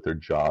don't know that their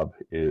job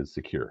is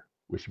secure,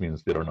 which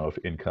means they don't know if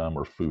income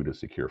or food is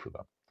secure for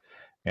them.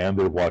 And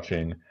they're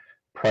watching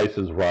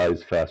prices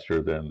rise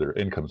faster than their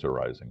incomes are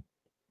rising.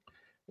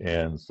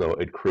 And so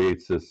it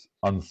creates this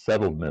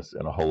unsettledness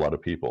in a whole lot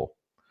of people.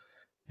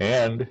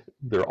 And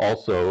they're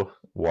also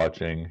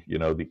watching,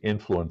 the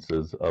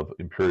influences of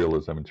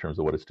imperialism in terms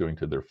of what it's doing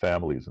to their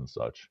families and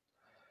such.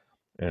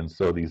 And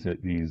so these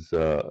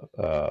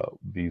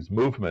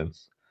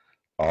movements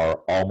are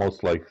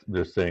almost like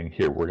they're saying,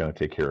 here, we're going to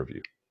take care of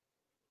you.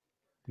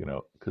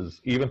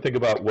 Because even think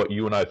about what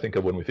you and I think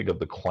of when we think of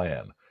the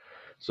Klan.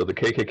 So the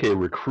KKK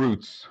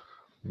recruits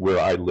where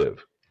I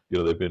live. You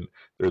know,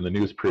 they're in the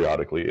news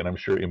periodically, and I'm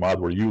sure Imad,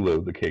 where you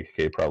live, the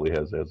KKK probably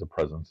has a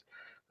presence.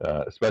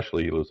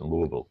 Especially he lives in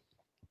Louisville.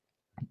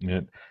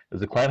 And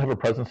does the Klan have a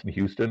presence in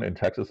Houston and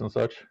Texas and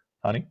such,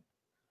 Hani?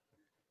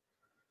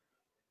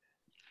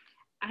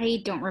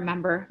 I don't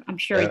remember. I'm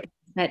sure,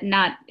 but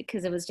not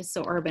because it was just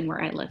so urban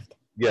where I lived.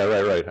 Yeah,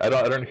 right. I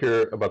don't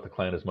hear about the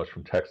Klan as much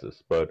from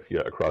Texas, but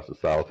yeah, across the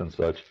South and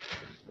such.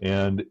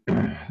 And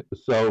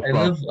so I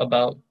live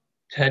about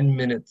 10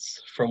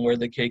 minutes from where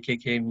the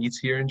KKK meets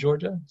here in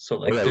Georgia. So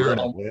like they're in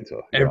on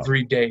Atlanta,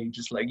 every day,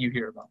 just like you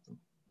hear about them.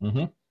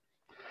 Mm-hmm.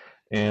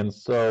 And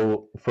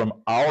so from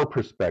our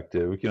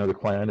perspective, you know, the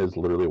Klan is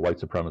literally a white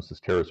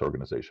supremacist terrorist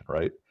organization,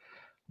 right?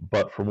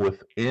 But from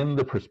within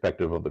the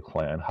perspective of the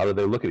Klan, how do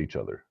they look at each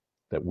other?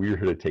 That we're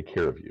here to take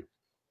care of you,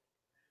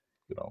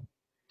 you know?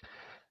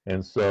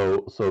 And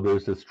so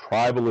there's this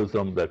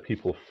tribalism that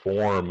people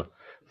form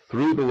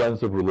through the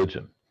lens of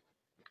religion,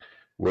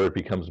 where it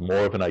becomes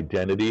more of an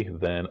identity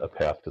than a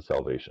path to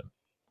salvation.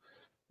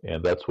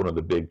 And that's one of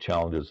the big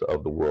challenges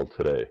of the world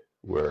today,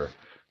 where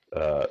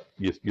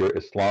your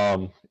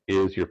Islam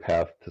is your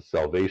path to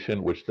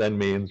salvation, which then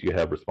means you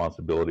have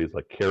responsibilities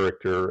like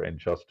character and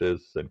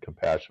justice and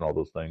compassion, all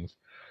those things,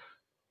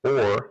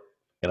 or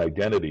an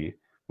identity,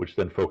 which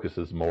then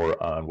focuses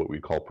more on what we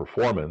call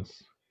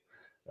performance,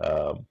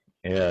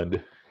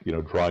 and you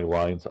know, drawing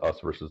lines, us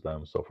versus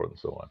them, so forth and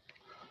so on.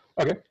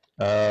 Okay,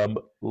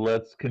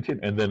 let's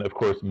continue. And then, of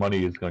course,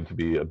 money is going to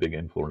be a big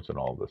influence in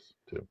all of this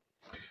too.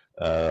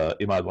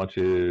 Imad, why don't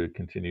you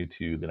continue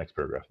to the next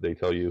paragraph? They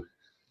tell you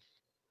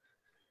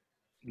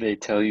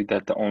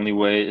that the only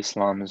way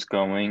Islam is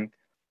going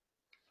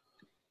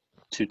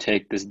to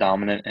take this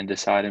dominant and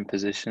deciding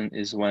position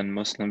is when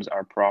Muslims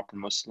are proper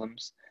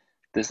Muslims.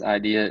 This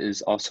idea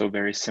is also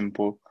very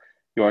simple.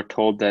 You are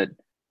told that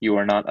you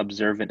are not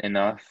observant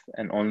enough,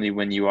 and only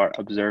when you are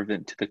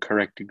observant to the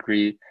correct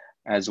degree,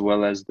 as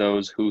well as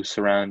those who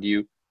surround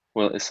you,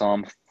 will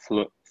Islam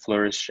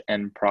flourish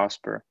and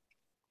prosper.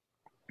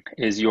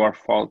 It is your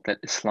fault that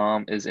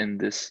Islam is in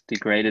this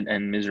degraded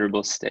and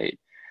miserable state.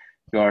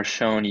 You are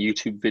shown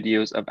YouTube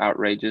videos of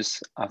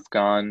outrageous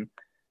Afghan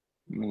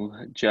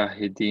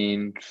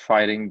mujahideen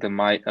fighting the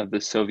might of the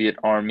Soviet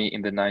army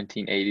in the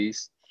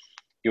 1980s.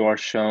 You are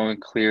shown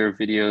clear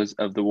videos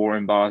of the war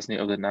in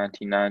Bosnia of the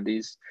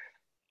 1990s.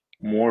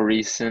 More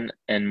recent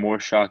and more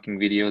shocking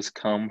videos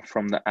come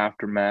from the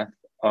aftermath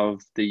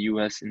of the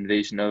US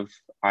invasion of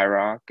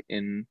Iraq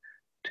in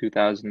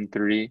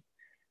 2003,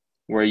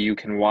 where you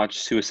can watch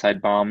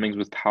suicide bombings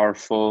with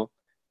powerful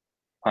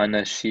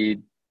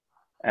anashid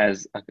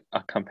as a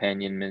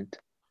accompaniment.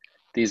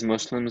 These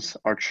Muslims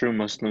are true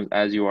Muslims,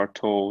 as you are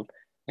told.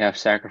 They have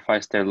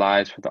sacrificed their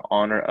lives for the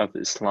honor of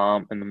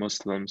Islam and the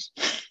Muslims.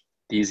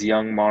 These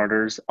young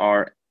martyrs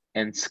are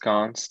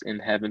ensconced in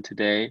heaven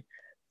today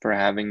for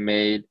having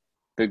made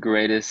the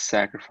greatest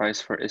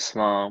sacrifice for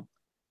Islam.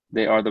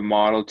 They are the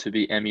model to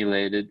be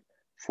emulated,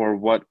 for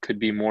what could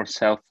be more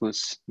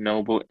selfless,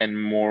 noble,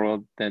 and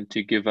moral than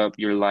to give up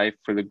your life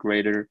for the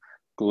greater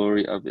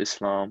glory of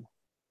Islam?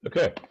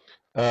 okay.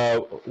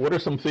 What are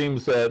some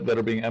themes that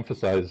are being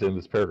emphasized in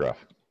this paragraph?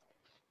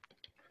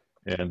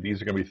 And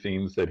these are going to be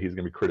themes that he's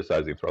going to be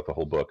criticizing throughout the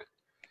whole book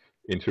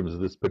in terms of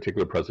this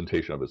particular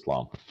presentation of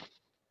Islam.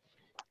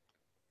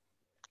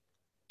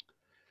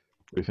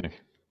 What do you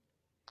think?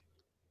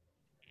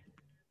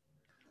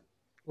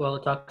 Well,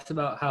 it talks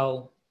about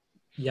how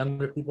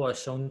younger people are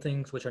shown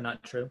things which are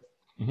not true,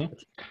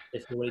 which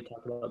is what we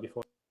talked about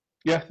before.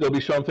 Yeah, they'll be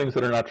shown things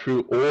that are not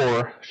true,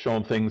 or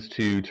shown things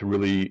to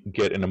really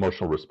get an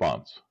emotional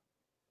response.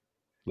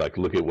 Like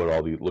look at what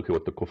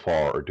the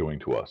kuffar are doing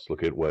to us.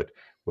 Look at what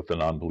the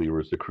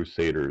non-believers, the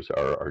crusaders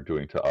are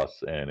doing to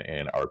us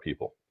and our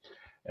people.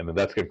 And then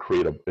that's going to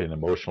create an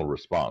emotional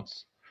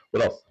response.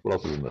 What else? What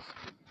else is in this?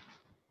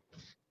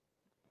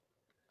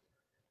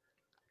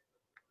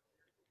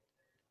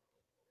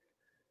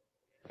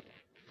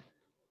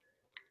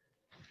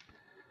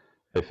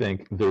 I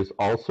think there's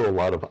also a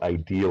lot of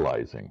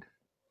idealizing.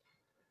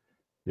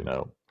 You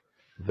know,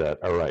 that,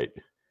 all right,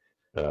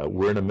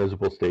 we're in a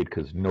miserable state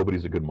because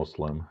nobody's a good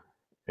Muslim.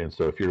 And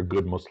so if you're a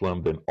good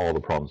Muslim, then all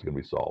the problems are going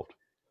to be solved.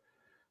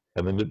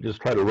 And then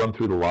just try to run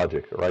through the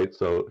logic, right?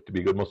 So to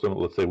be a good Muslim,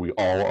 let's say we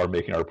all are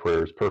making our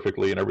prayers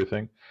perfectly and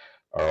everything.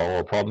 Are all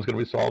our problems going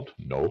to be solved?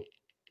 No.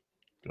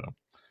 You know,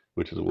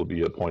 which will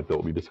be a point that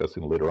we'll be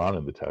discussing later on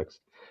in the text.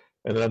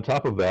 And then on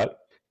top of that,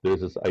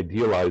 there's this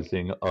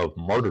idealizing of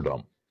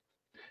martyrdom.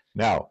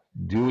 Now,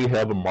 do we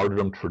have a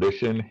martyrdom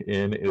tradition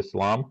in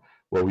Islam?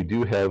 Well, we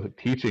do have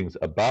teachings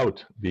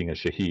about being a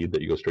shaheed,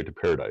 that you go straight to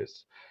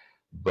paradise.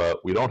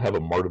 But we don't have a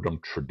martyrdom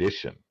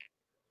tradition.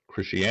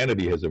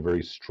 Christianity has a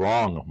very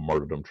strong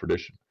martyrdom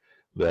tradition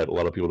that a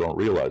lot of people don't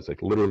realize.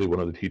 Like literally one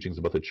of the teachings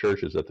about the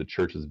church is that the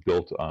church is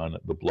built on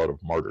the blood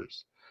of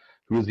martyrs.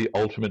 Who is the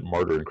ultimate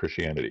martyr in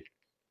Christianity?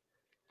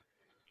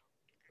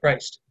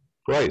 Christ.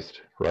 Christ,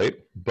 right?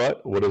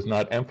 But what is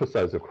not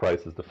emphasized of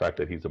Christ is the fact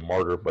that he's a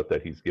martyr, but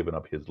that he's given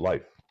up his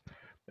life.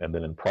 And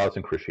then in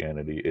Protestant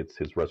Christianity, it's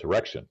his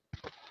resurrection.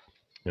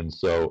 And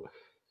so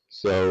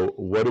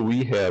what do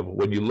we have?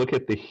 When you look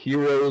at the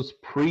heroes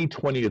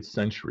pre-20th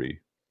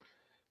century,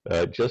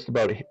 just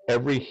about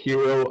every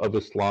hero of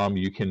Islam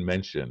you can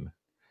mention,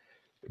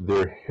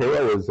 their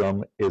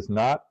heroism is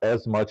not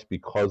as much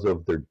because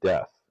of their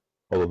death,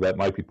 although that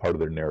might be part of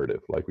their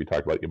narrative, like we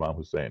talked about Imam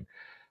Hussein.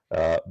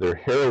 Their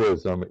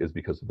heroism is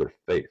because of their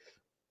faith.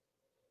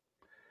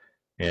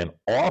 And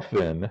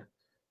often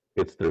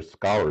it's their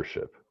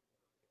scholarship.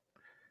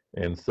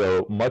 And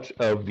so much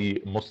of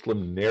the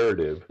Muslim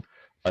narrative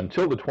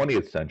until the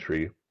 20th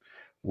century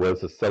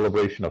was a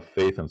celebration of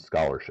faith and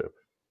scholarship.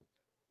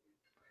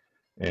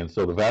 And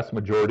so the vast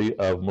majority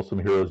of Muslim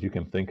heroes you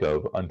can think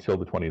of until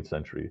the 20th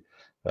century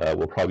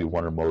will probably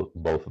one or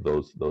both of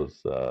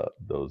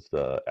those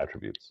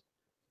attributes.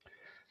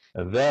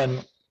 And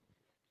then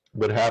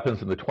what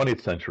happens in the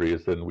 20th century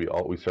is then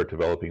we start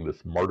developing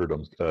this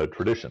martyrdom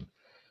tradition.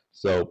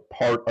 So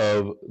part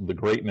of the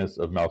greatness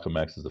of Malcolm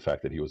X is the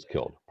fact that he was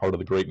killed. Part of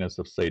the greatness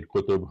of Sayyid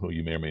Qutb, who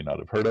you may or may not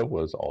have heard of,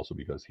 was also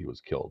because he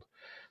was killed.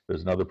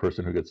 There's another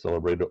person who gets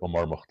celebrated,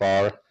 Omar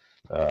Mukhtar.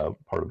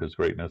 Part of his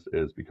greatness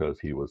is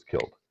because he was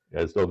killed,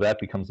 as though that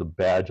becomes a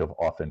badge of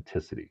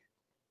authenticity.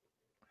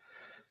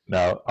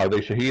 Now, are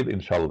they shaheed?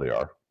 Inshallah they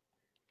are,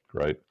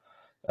 right?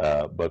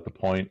 But the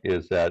point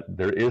is that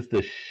there is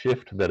this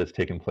shift that has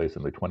taken place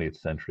in the 20th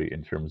century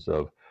in terms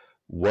of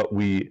what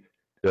we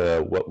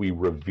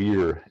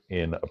revere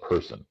in a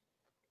person.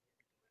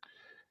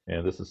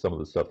 And this is some of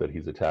the stuff that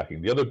he's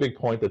attacking. The other big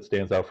point that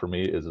stands out for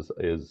me is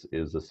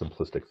a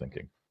simplistic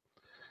thinking.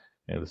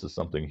 And this is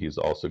something he's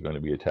also going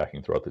to be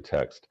attacking throughout the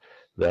text,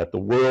 that the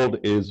world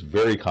is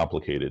very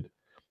complicated.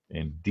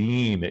 And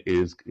deen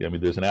is, I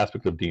mean, there's an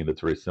aspect of deen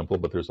that's very simple,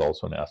 but there's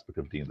also an aspect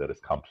of deen that is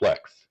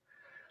complex.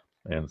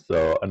 And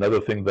so another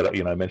thing that,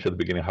 I mentioned at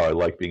the beginning how I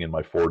like being in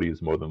my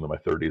 40s more than my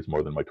 30s,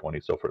 more than my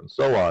 20s, so forth and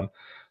so on.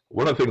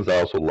 One of the things I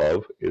also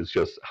love is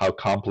just how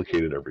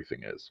complicated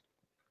everything is.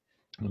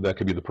 And that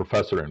could be the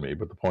professor in me,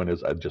 but the point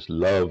is I just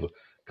love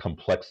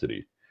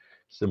complexity.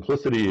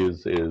 Simplicity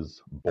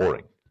is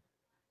boring.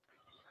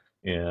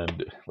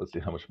 And let's see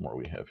how much more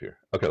we have here.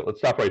 Okay, let's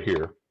stop right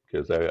here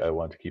because I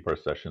want to keep our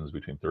sessions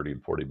between 30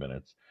 and 40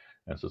 minutes.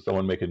 And so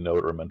someone make a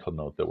note or a mental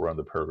note that we're on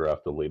the paragraph,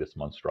 the latest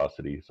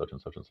monstrosity, such and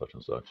such and such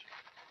and such.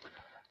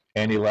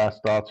 Any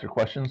last thoughts or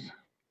questions?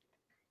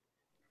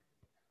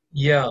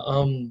 Yeah,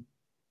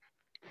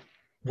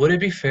 would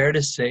it be fair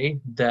to say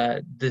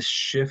that this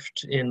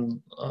shift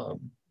in,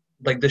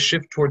 like the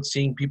shift towards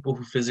seeing people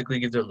who physically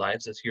give their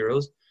lives as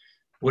heroes,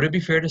 would it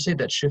be fair to say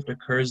that shift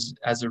occurs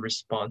as a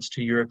response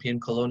to European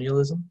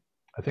colonialism?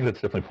 I think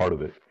that's definitely part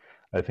of it.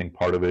 I think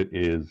part of it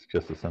is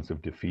just a sense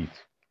of defeat,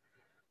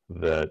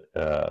 that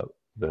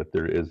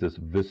there is this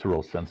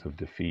visceral sense of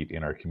defeat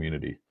in our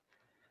community.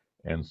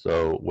 And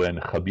so when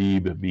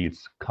Khabib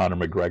beats Conor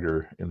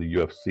McGregor in the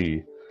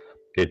UFC,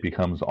 it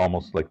becomes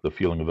almost like the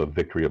feeling of a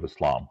victory of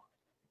Islam.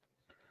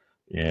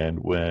 And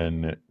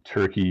when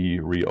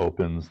Turkey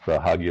reopens the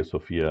Hagia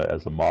Sophia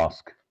as a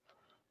mosque,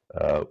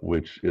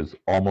 which is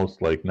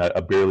almost like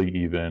barely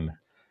even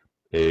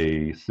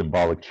a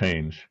symbolic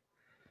change,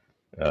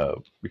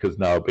 because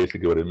now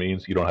basically what it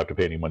means, you don't have to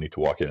pay any money to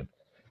walk in,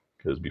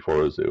 because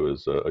before it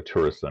was a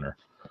tourist center.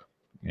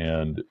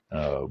 And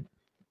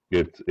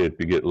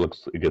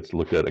it gets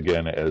looked at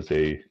again as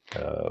a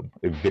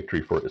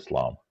victory for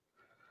Islam.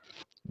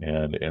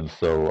 And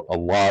so a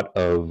lot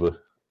of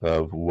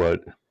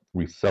what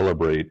we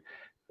celebrate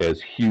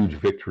as huge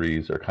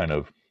victories are kind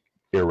of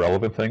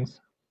irrelevant things.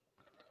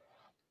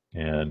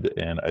 And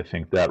I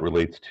think that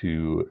relates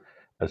to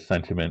a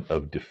sentiment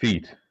of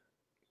defeat,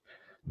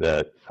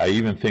 that I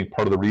even think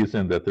part of the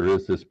reason that there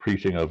is this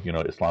preaching of,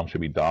 Islam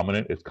should be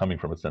dominant, is coming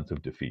from a sense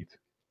of defeat.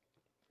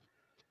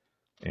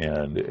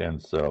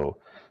 And so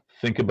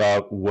think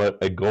about what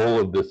a goal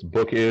of this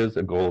book is.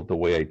 A goal of the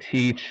way I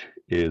teach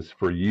is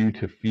for you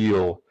to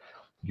feel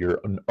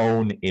your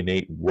own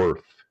innate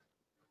worth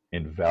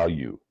and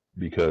value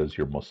because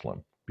you're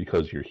Muslim,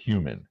 because you're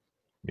human,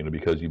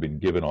 because you've been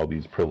given all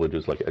these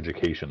privileges like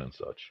education and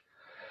such.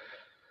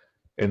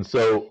 And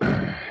so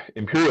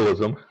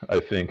imperialism, I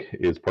think,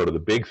 is part of the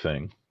big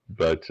thing,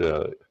 but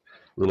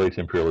related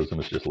to imperialism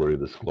is just literally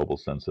this global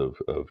sense of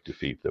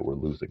defeat that we're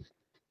losing.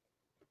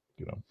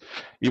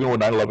 Even when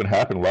 9/11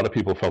 happened, a lot of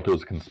people felt it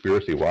was a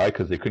conspiracy. Why?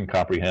 Because they couldn't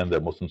comprehend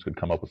that Muslims could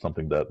come up with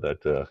something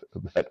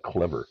that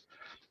clever,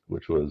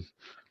 which was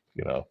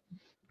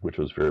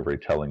very, very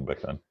telling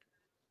back then.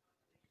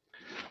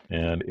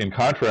 And in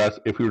contrast,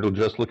 if we were to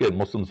just look at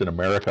Muslims in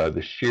America,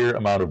 the sheer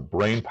amount of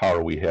brain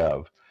power we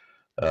have,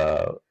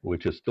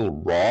 which is still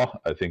raw,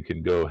 I think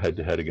can go head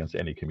to head against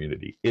any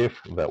community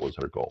if that was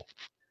our goal,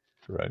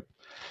 right?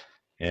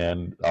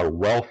 And our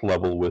wealth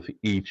level with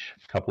each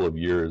couple of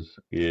years,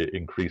 it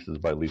increases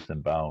by leaps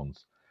and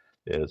bounds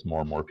as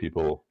more and more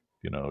people,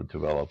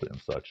 develop and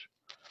such.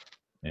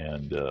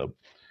 And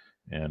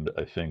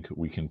I think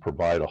we can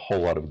provide a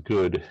whole lot of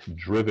good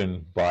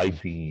driven by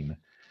deen,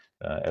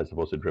 as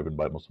opposed to driven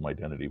by Muslim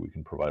identity. We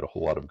can provide a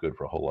whole lot of good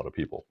for a whole lot of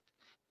people,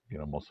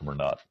 Muslim or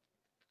not.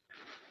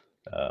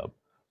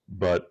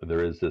 but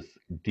there is this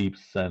deep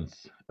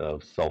sense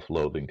of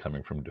self-loathing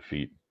coming from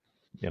defeat.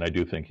 And I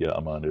do think, yeah,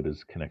 Aman, it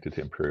is connected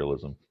to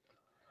imperialism,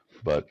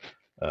 but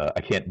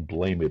I can't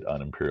blame it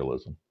on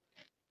imperialism.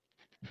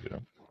 You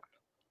know.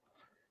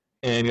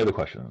 Any other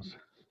questions?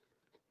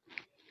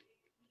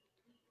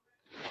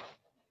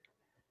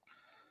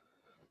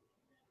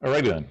 All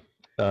right, then.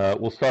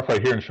 We'll stop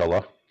right here,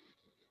 inshallah.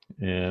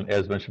 And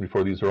as mentioned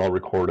before, these are all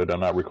recorded. I'm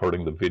not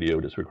recording the video,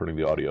 just recording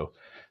the audio.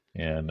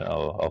 And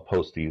I'll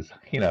post these.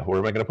 Where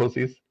am I going to post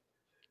these?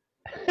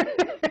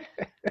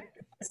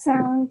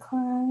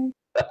 SoundCloud.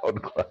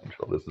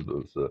 SoundCloud. This is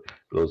for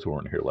those who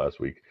weren't here last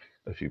week.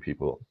 A few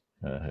people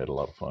had a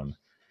lot of fun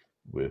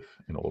with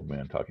an old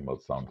man talking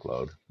about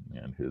SoundCloud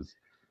and his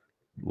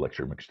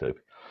lecture mixtape.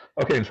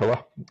 Okay,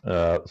 inshallah.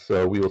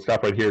 So we will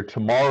stop right here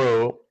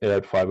tomorrow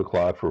at 5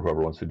 o'clock for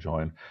whoever wants to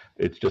join.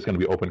 It's just going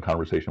to be open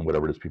conversation,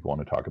 whatever it is people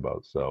want to talk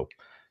about. So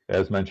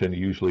as mentioned,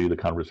 usually the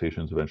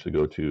conversations eventually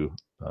go to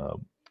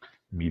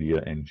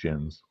media and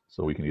jinns.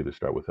 So we can either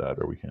start with that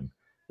or we can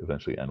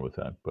eventually end with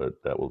that.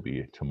 But that will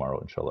be tomorrow,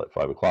 inshallah, at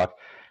 5 o'clock.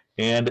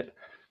 And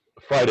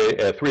Friday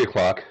at 3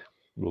 o'clock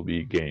will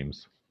be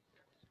games.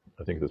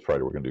 I think this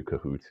Friday we're going to do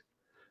Kahoot.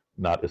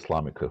 Not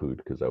Islamic Kahoot,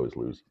 because I always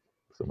lose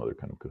some other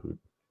kind of Kahoot.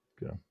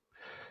 Yeah.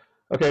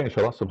 Okay,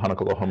 inshallah.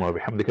 Subhanakallahumma wa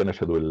bihamdika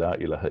nashhadu an la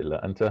ilaha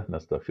illa anta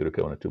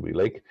nastaghfiruka wa natubu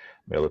ilayk.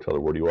 May Allah tell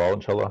reward you all,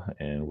 inshallah,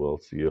 and we'll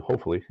see you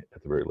hopefully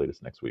at the very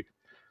latest next week.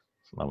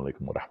 Assalamu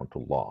alaikum wa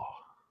rahmatullah.